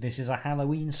 Well, this is a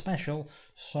Halloween special,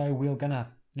 so we're gonna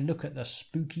look at the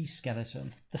spooky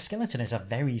skeleton. The skeleton is a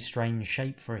very strange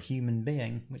shape for a human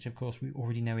being, which of course we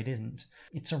already know it isn't.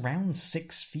 It's around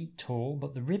 6 feet tall,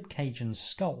 but the rib cage and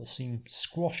skull seem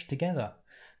squashed together.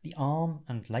 The arm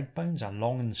and leg bones are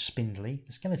long and spindly,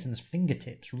 the skeleton's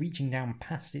fingertips reaching down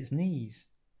past its knees.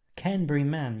 Cairnbury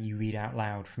Man, you read out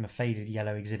loud from a faded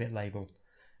yellow exhibit label.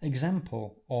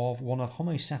 Example of one of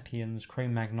Homo sapiens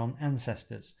Cro-Magnon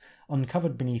ancestors,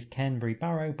 uncovered beneath Cairnbury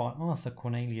Barrow by Arthur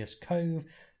Cornelius Cove,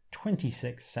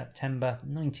 26th September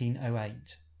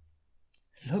 1908.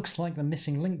 Looks like the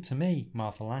missing link to me,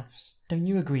 Martha laughs. Don't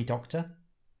you agree, Doctor?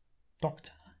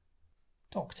 Doctor?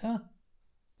 Doctor?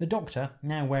 The doctor,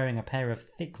 now wearing a pair of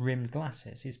thick-rimmed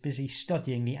glasses, is busy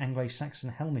studying the Anglo-Saxon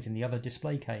helmet in the other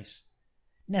display case.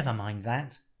 Never mind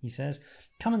that, he says.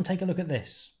 Come and take a look at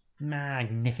this.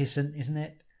 Magnificent, isn't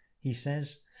it? He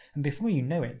says, and before you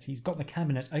know it, he's got the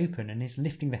cabinet open and is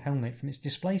lifting the helmet from its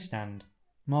display stand.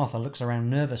 Martha looks around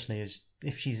nervously as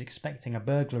if she's expecting a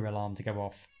burglar alarm to go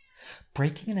off.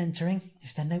 Breaking and entering?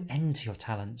 Is there no end to your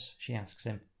talents? She asks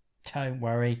him. Don't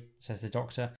worry, says the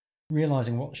doctor,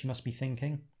 realising what she must be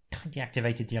thinking. I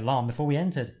deactivated the alarm before we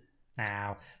entered.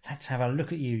 Now, let's have a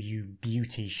look at you, you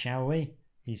beauty, shall we?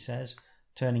 He says,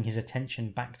 turning his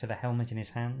attention back to the helmet in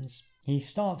his hands. He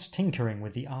starts tinkering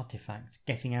with the artifact,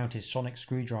 getting out his sonic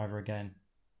screwdriver again.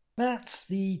 That's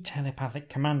the telepathic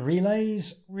command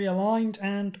relays, realigned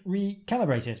and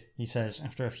recalibrated, he says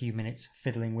after a few minutes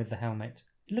fiddling with the helmet.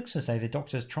 It looks as though the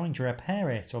doctor's trying to repair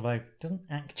it, although it doesn't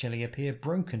actually appear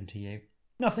broken to you.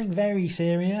 Nothing very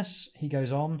serious, he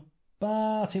goes on,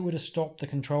 but it would have stopped the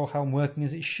control helm working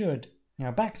as it should.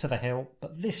 Now back to the hill,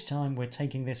 but this time we're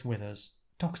taking this with us.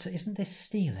 Doctor, isn't this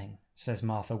stealing? Says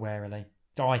Martha warily.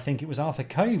 Oh, I think it was Arthur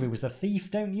Cove who was the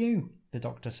thief, don't you? The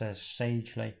doctor says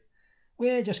sagely.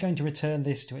 We're just going to return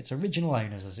this to its original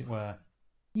owners, as it were.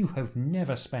 You have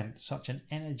never spent such an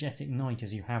energetic night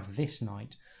as you have this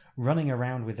night, running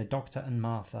around with the doctor and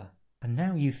Martha. And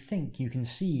now you think you can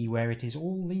see where it is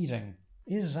all leading.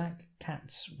 Is Zack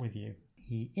Katz with you?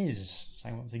 He is. So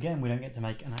once again, we don't get to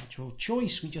make an actual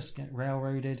choice. We just get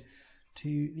railroaded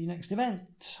to the next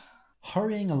event.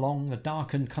 Hurrying along the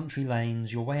darkened country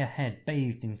lanes, your way ahead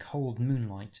bathed in cold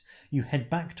moonlight, you head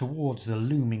back towards the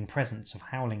looming presence of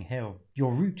Howling Hill.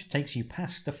 Your route takes you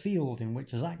past the field in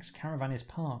which Zack's caravan is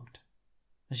parked.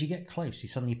 As you get close, he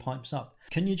suddenly pipes up.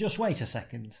 Can you just wait a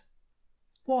second?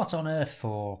 What on earth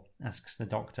for? Asks the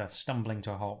doctor, stumbling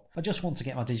to a halt. I just want to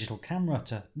get my digital camera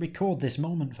to record this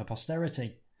moment for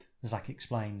posterity, Zack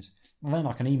explains. And then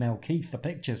I can email Keith the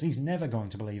pictures. He's never going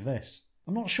to believe this.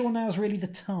 I'm not sure now's really the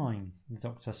time, the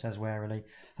doctor says warily,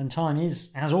 and time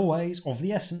is, as always, of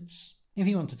the essence. If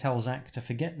you want to tell Zack to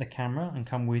forget the camera and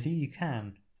come with you, you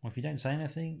can. Or if you don't say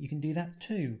anything, you can do that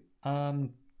too.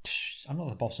 I'm not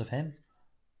the boss of him.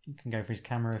 He can go for his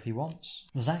camera if he wants.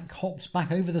 Zack hops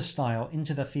back over the stile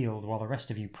into the field while the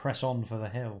rest of you press on for the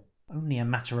hill. Only a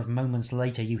matter of moments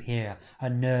later you hear a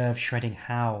nerve-shredding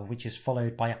howl, which is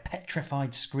followed by a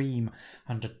petrified scream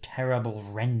and a terrible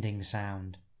rending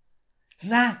sound.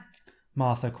 Zack!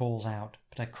 Martha calls out,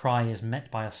 but her cry is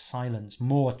met by a silence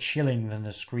more chilling than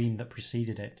the scream that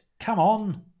preceded it. Come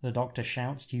on, the doctor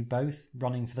shouts to you both,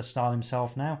 running for the stile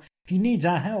himself now. He needs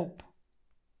our help.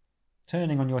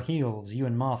 Turning on your heels, you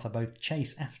and Martha both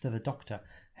chase after the doctor,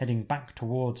 heading back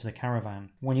towards the caravan.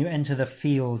 When you enter the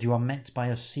field, you are met by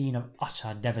a scene of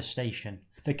utter devastation.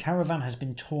 The caravan has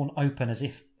been torn open as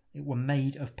if it were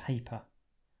made of paper.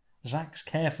 Zack's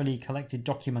carefully collected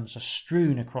documents are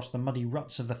strewn across the muddy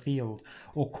ruts of the field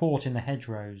or caught in the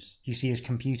hedgerows. You see his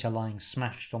computer lying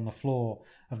smashed on the floor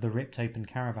of the ripped-open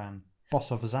caravan. But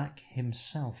of Zack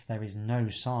himself there is no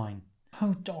sign.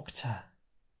 Oh, Doctor,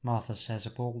 Martha says,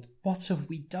 appalled. What have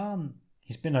we done?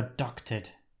 He's been abducted.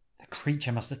 The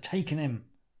creature must have taken him,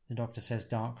 the doctor says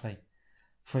darkly.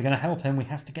 If we're going to help him, we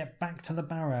have to get back to the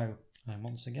barrow. And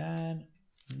once again,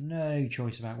 no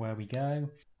choice about where we go.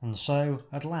 And so,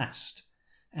 at last,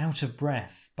 out of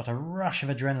breath, but a rush of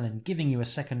adrenaline giving you a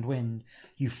second wind,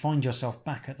 you find yourself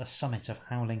back at the summit of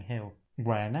Howling Hill.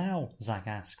 Where now? Zack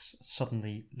asks,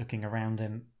 suddenly looking around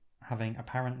him, having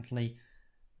apparently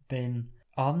been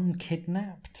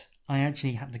unkidnapped. I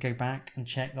actually had to go back and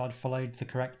check that I'd followed the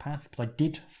correct path, but I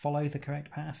did follow the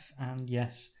correct path, and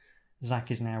yes,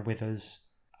 Zack is now with us.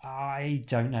 I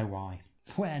don't know why.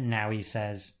 Where now, he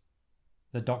says.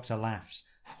 The doctor laughs.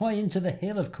 Why, into the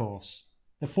hill, of course.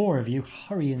 The four of you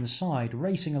hurry inside,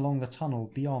 racing along the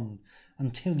tunnel beyond,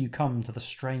 until you come to the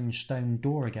strange stone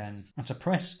door again. At a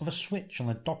press of a switch on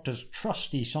the doctor's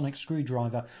trusty sonic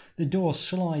screwdriver, the door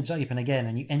slides open again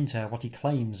and you enter what he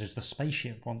claims is the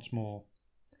spaceship once more.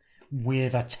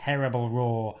 With a terrible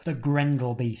roar, the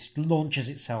Grendel beast launches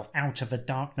itself out of the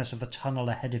darkness of the tunnel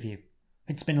ahead of you.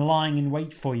 It's been lying in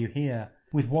wait for you here.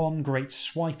 With one great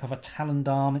swipe of a taloned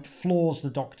arm, it floors the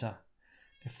doctor.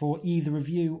 Before either of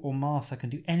you or Martha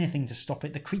can do anything to stop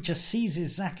it, the creature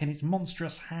seizes Zack in its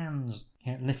monstrous hands.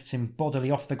 It lifts him bodily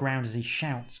off the ground as he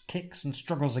shouts, kicks and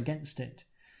struggles against it.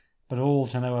 But all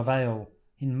to no avail.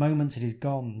 In moments it is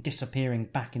gone, disappearing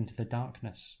back into the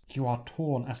darkness. You are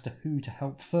torn as to who to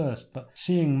help first, but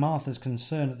seeing Martha's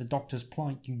concern at the doctor's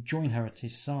plight, you join her at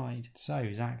his side. So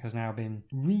Zack has now been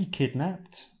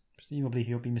re-kidnapped. Presumably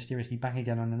he'll be mysteriously back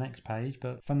again on the next page,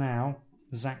 but for now,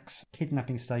 Zack's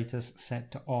kidnapping status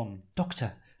set to on.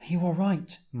 Doctor, are you all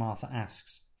right? Martha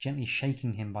asks, gently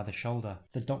shaking him by the shoulder.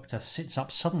 The doctor sits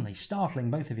up suddenly, startling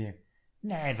both of you.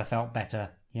 Never felt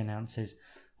better, he announces.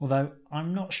 Although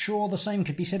I'm not sure the same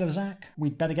could be said of Zack.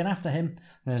 We'd better get after him.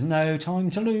 There's no time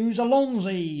to lose,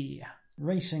 Alonzi!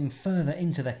 Racing further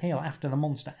into the hill after the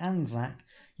monster and Zack,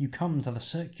 you come to the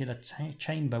circular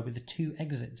chamber with the two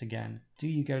exits again. Do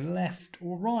you go left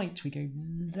or right? We go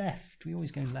left. We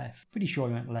always go left. Pretty sure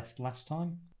we went left last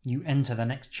time. You enter the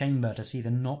next chamber to see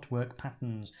the knotwork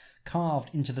patterns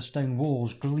carved into the stone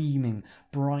walls, gleaming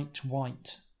bright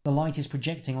white. The light is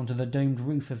projecting onto the domed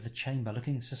roof of the chamber,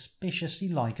 looking suspiciously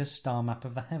like a star map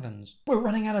of the heavens. We're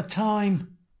running out of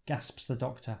time, gasps the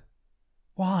doctor.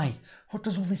 Why? What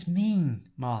does all this mean?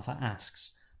 Martha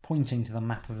asks, pointing to the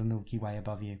map of the Milky Way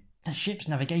above you. The ship's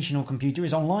navigational computer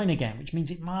is online again, which means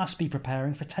it must be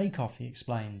preparing for takeoff, he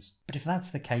explains. But if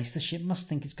that's the case, the ship must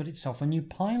think it's got itself a new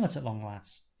pilot at long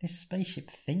last. This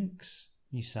spaceship thinks,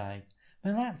 you say.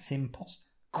 Well, that's impossible.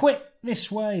 Quick,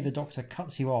 this way, the Doctor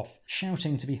cuts you off,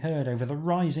 shouting to be heard over the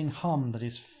rising hum that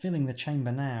is filling the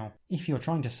chamber now. If you're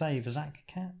trying to save Zach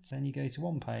Katz, then you go to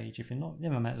one page. If you've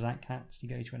never met Zach Katz, you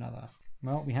go to another.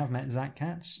 Well, we have met Zach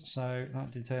Katz, so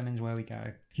that determines where we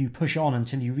go. You push on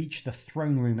until you reach the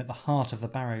throne room at the heart of the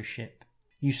Barrow ship.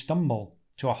 You stumble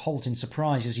to a halt in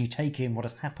surprise as you take in what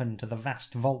has happened to the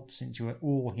vast vault since you were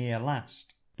all here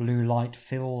last. Blue light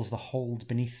fills the hold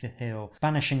beneath the hill,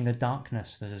 banishing the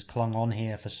darkness that has clung on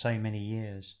here for so many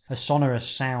years. A sonorous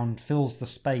sound fills the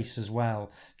space as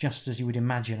well, just as you would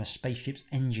imagine a spaceship's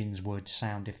engines would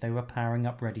sound if they were powering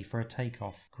up ready for a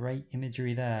takeoff. Great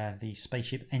imagery there. The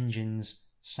spaceship engines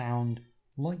sound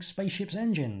like spaceship's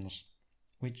engines,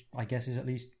 which I guess is at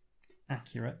least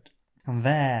accurate. And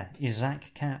there is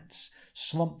Zach Katz,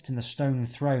 slumped in the stone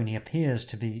throne. He appears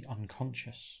to be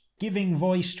unconscious. Giving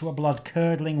voice to a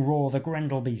blood-curdling roar, the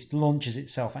Grendel beast launches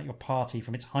itself at your party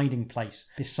from its hiding place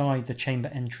beside the chamber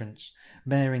entrance,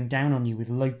 bearing down on you with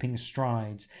loping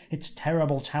strides, its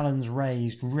terrible talons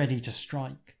raised, ready to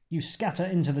strike. You scatter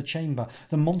into the chamber,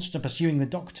 the monster pursuing the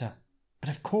Doctor. But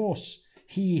of course,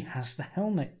 he has the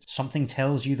helmet. Something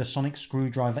tells you the sonic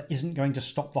screwdriver isn't going to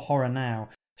stop the horror now,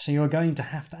 so you're going to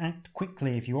have to act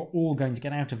quickly if you are all going to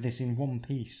get out of this in one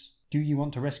piece. Do you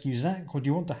want to rescue Zach, or do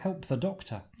you want to help the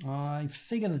Doctor? I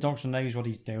figure the Doctor knows what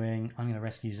he's doing. I'm going to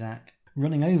rescue Zach.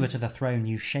 Running over to the throne,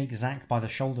 you shake Zach by the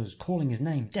shoulders, calling his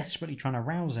name, desperately trying to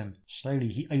rouse him. Slowly,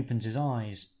 he opens his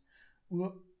eyes.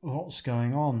 What's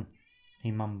going on? He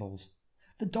mumbles.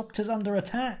 The Doctor's under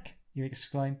attack, you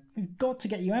exclaim. We've got to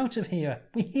get you out of here.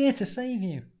 We're here to save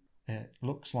you. It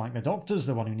looks like the Doctor's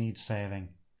the one who needs saving,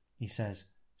 he says,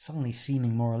 suddenly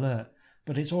seeming more alert.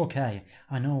 But it's okay.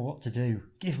 I know what to do.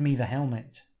 Give me the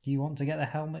helmet. Do you want to get the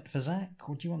helmet for Zach,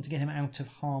 or do you want to get him out of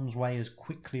harm's way as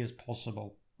quickly as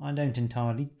possible? I don't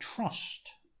entirely trust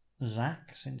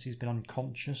Zach, since he's been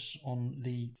unconscious on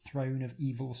the throne of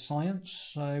evil science,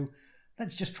 so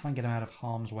let's just try and get him out of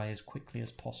harm's way as quickly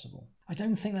as possible. I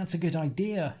don't think that's a good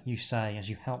idea, you say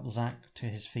as you help Zach to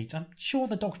his feet. I'm sure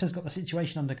the Doctor's got the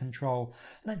situation under control.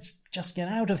 Let's just get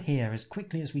out of here as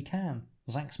quickly as we can.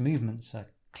 Zach's movements are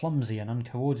clumsy and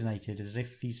uncoordinated, as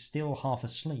if he's still half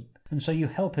asleep, and so you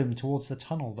help him towards the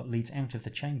tunnel that leads out of the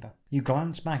chamber. You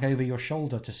glance back over your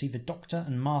shoulder to see the Doctor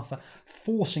and Martha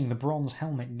forcing the bronze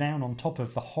helmet down on top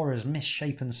of the horror's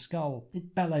misshapen skull.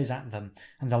 It bellows at them,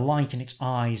 and the light in its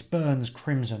eyes burns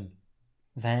crimson.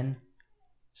 Then,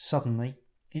 suddenly,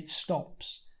 it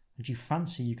stops, and you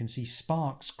fancy you can see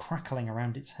sparks crackling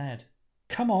around its head.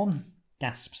 "Come on,"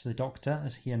 gasps the Doctor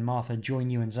as he and Martha join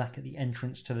you and Zach at the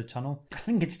entrance to the tunnel. "I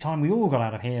think it's time we all got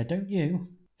out of here, don't you?"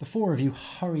 The four of you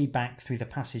hurry back through the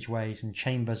passageways and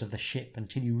chambers of the ship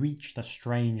until you reach the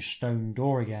strange stone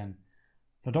door again.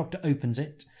 The Doctor opens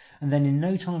it, and then in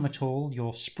no time at all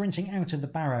you're sprinting out of the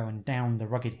barrow and down the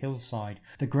rugged hillside,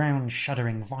 the ground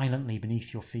shuddering violently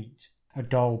beneath your feet. A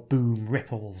dull boom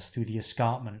ripples through the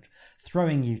escarpment,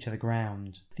 throwing you to the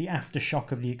ground. The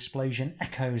aftershock of the explosion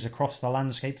echoes across the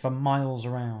landscape for miles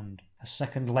around. A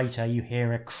second later you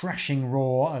hear a crashing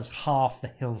roar as half the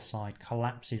hillside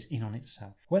collapses in on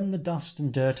itself. When the dust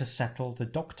and dirt has settled, the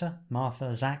Doctor,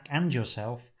 Martha, Zach and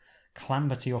yourself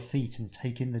clamber to your feet and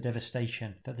take in the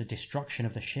devastation that the destruction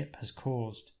of the ship has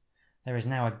caused. There is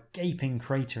now a gaping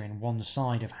crater in one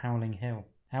side of Howling Hill.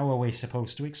 How are we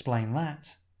supposed to explain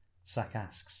that? Zach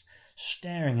asks,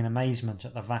 staring in amazement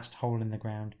at the vast hole in the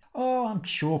ground. "Oh, I'm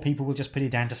sure people will just put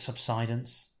it down to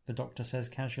subsidence," the Doctor says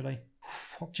casually.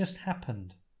 "What just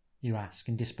happened?" you ask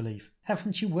in disbelief.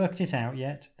 "Haven't you worked it out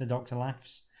yet?" the Doctor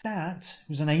laughs. "That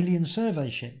was an alien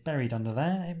survey ship buried under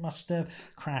there. It must have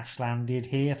crash-landed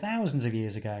here thousands of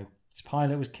years ago. Its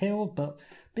pilot was killed, but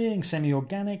being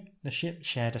semi-organic, the ship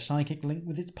shared a psychic link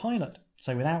with its pilot.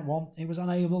 So without one, it was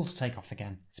unable to take off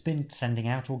again. It's been sending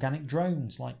out organic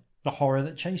drones, like the horror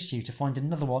that chased you, to find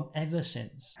another one ever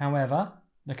since. However,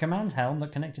 the command helm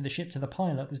that connected the ship to the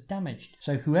pilot was damaged,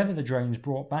 so whoever the drones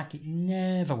brought back, it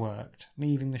never worked,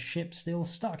 leaving the ship still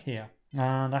stuck here.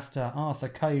 And after Arthur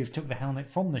Cove took the helmet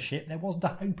from the ship, there wasn't a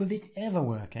hope of it ever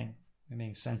working. We're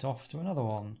being sent off to another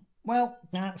one." "Well,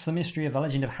 that's the mystery of the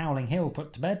legend of Howling Hill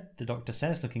put to bed," the Doctor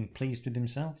says, looking pleased with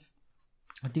himself.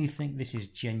 I do think this is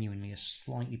genuinely a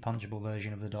slightly punchable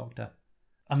version of the Doctor.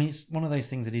 I mean, it's one of those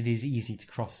things that it is easy to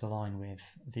cross the line with.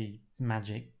 The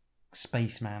magic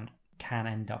spaceman can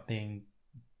end up being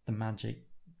the magic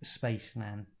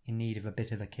spaceman in need of a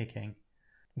bit of a kicking.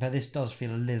 But this does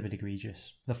feel a little bit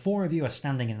egregious. The four of you are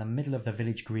standing in the middle of the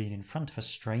village green in front of a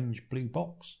strange blue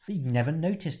box that you've never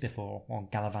noticed before while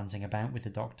gallivanting about with the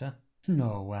Doctor.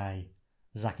 No way,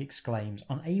 Zack exclaims,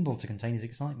 unable to contain his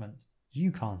excitement.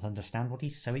 You can't understand what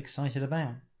he's so excited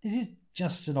about. This is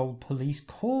just an old police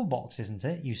call box, isn't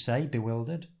it? You say,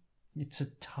 bewildered. It's a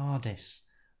TARDIS,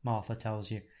 Martha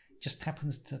tells you. It just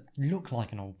happens to look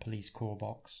like an old police call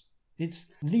box.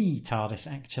 It's the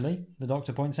TARDIS, actually, the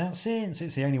Doctor points out, since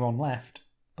it's the only one left.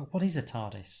 But what is a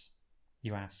TARDIS?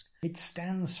 You ask. It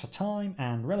stands for time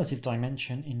and relative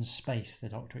dimension in space, the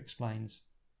Doctor explains.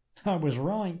 I was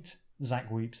right, Zack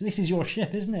whoops. This is your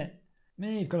ship, isn't it?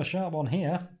 You've got a sharp one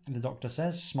here, the Doctor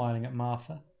says, smiling at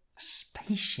Martha. A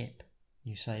spaceship,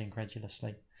 you say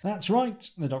incredulously. That's right,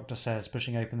 the Doctor says,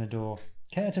 pushing open the door.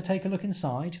 Care to take a look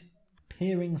inside?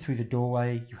 Peering through the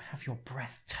doorway, you have your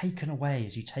breath taken away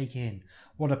as you take in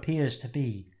what appears to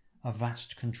be a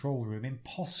vast control room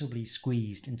impossibly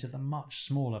squeezed into the much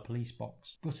smaller police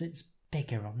box. But it's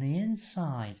bigger on the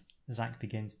inside, Zack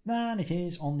begins. Than it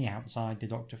is on the outside, the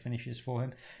Doctor finishes for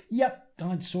him. Yep,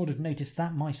 I'd sort of noticed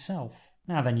that myself.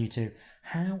 Now then, you two,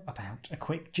 how about a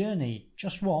quick journey?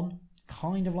 Just one,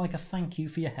 kind of like a thank you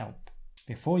for your help.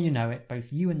 Before you know it,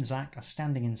 both you and Zack are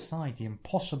standing inside the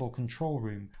impossible control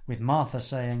room, with Martha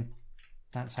saying,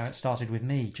 "That's how it started with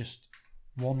me, just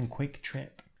one quick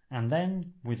trip." And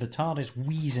then, with the TARDIS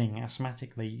wheezing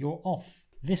asthmatically, you're off.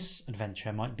 This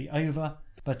adventure might be over,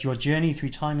 but your journey through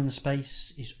time and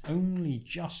space is only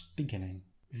just beginning.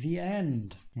 The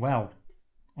end. Well,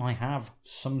 I have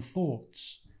some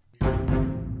thoughts.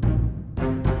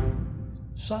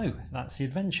 So, that's the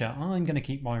adventure. I'm going to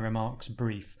keep my remarks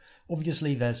brief.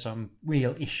 Obviously, there's some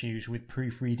real issues with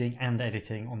proofreading and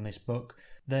editing on this book.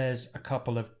 There's a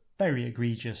couple of very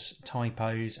egregious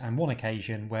typos and one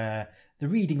occasion where the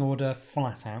reading order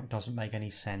flat out doesn't make any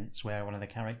sense, where one of the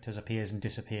characters appears and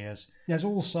disappears. There's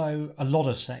also a lot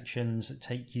of sections that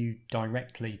take you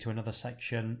directly to another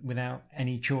section without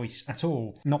any choice at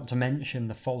all, not to mention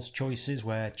the false choices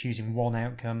where choosing one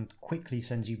outcome quickly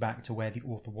sends you back to where the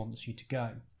author wants you to go.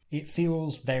 It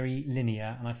feels very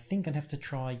linear, and I think I'd have to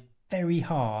try very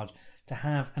hard to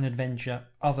have an adventure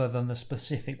other than the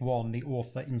specific one the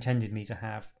author intended me to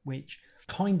have, which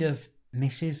kind of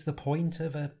misses the point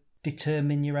of a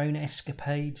determine your own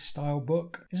escapade style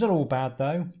book. It's not all bad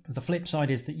though. The flip side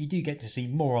is that you do get to see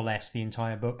more or less the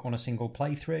entire book on a single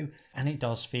playthrough, and it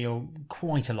does feel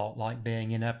quite a lot like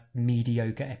being in a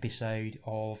mediocre episode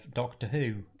of Doctor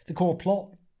Who. The core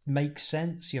plot makes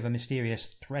sense. You have a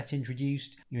mysterious threat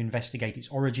introduced, you investigate its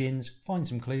origins, find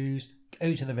some clues,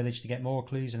 go to the village to get more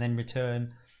clues, and then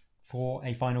return for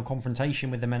a final confrontation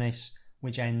with the menace,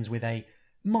 which ends with a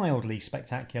mildly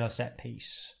spectacular set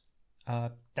piece.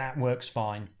 That works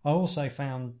fine. I also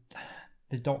found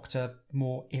the Doctor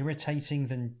more irritating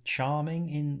than charming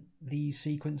in these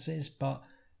sequences, but,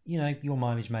 you know, your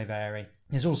mileage may vary.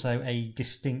 There's also a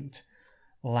distinct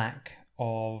lack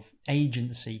of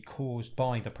agency caused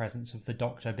by the presence of the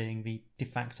Doctor being the de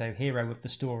facto hero of the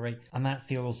story, and that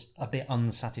feels a bit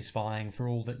unsatisfying for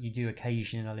all that you do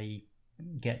occasionally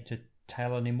get to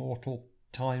tell an immortal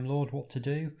Time Lord what to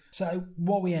do. So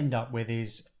what we end up with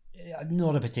is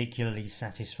not a particularly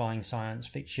satisfying science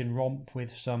fiction romp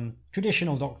with some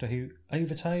traditional Doctor Who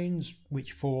overtones,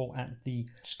 which fall at the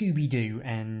Scooby-Doo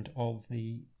end of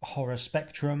the horror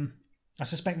spectrum. I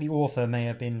suspect the author may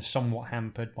have been somewhat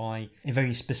hampered by a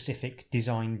very specific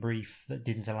design brief that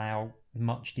didn't allow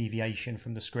much deviation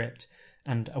from the script,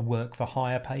 and a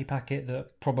work-for-hire pay packet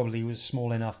that probably was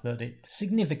small enough that it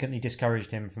significantly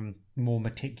discouraged him from more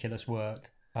meticulous work.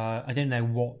 I don't know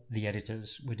what the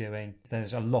editors were doing.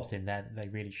 There's a lot in there that they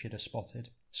really should have spotted.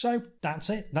 So that's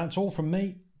it. That's all from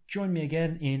me. Join me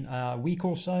again in a week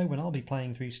or so when I'll be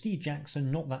playing through Steve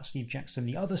Jackson, not that Steve Jackson,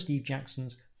 the other Steve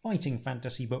Jackson's fighting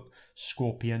fantasy book,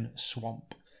 Scorpion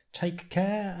Swamp. Take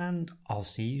care, and I'll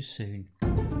see you soon.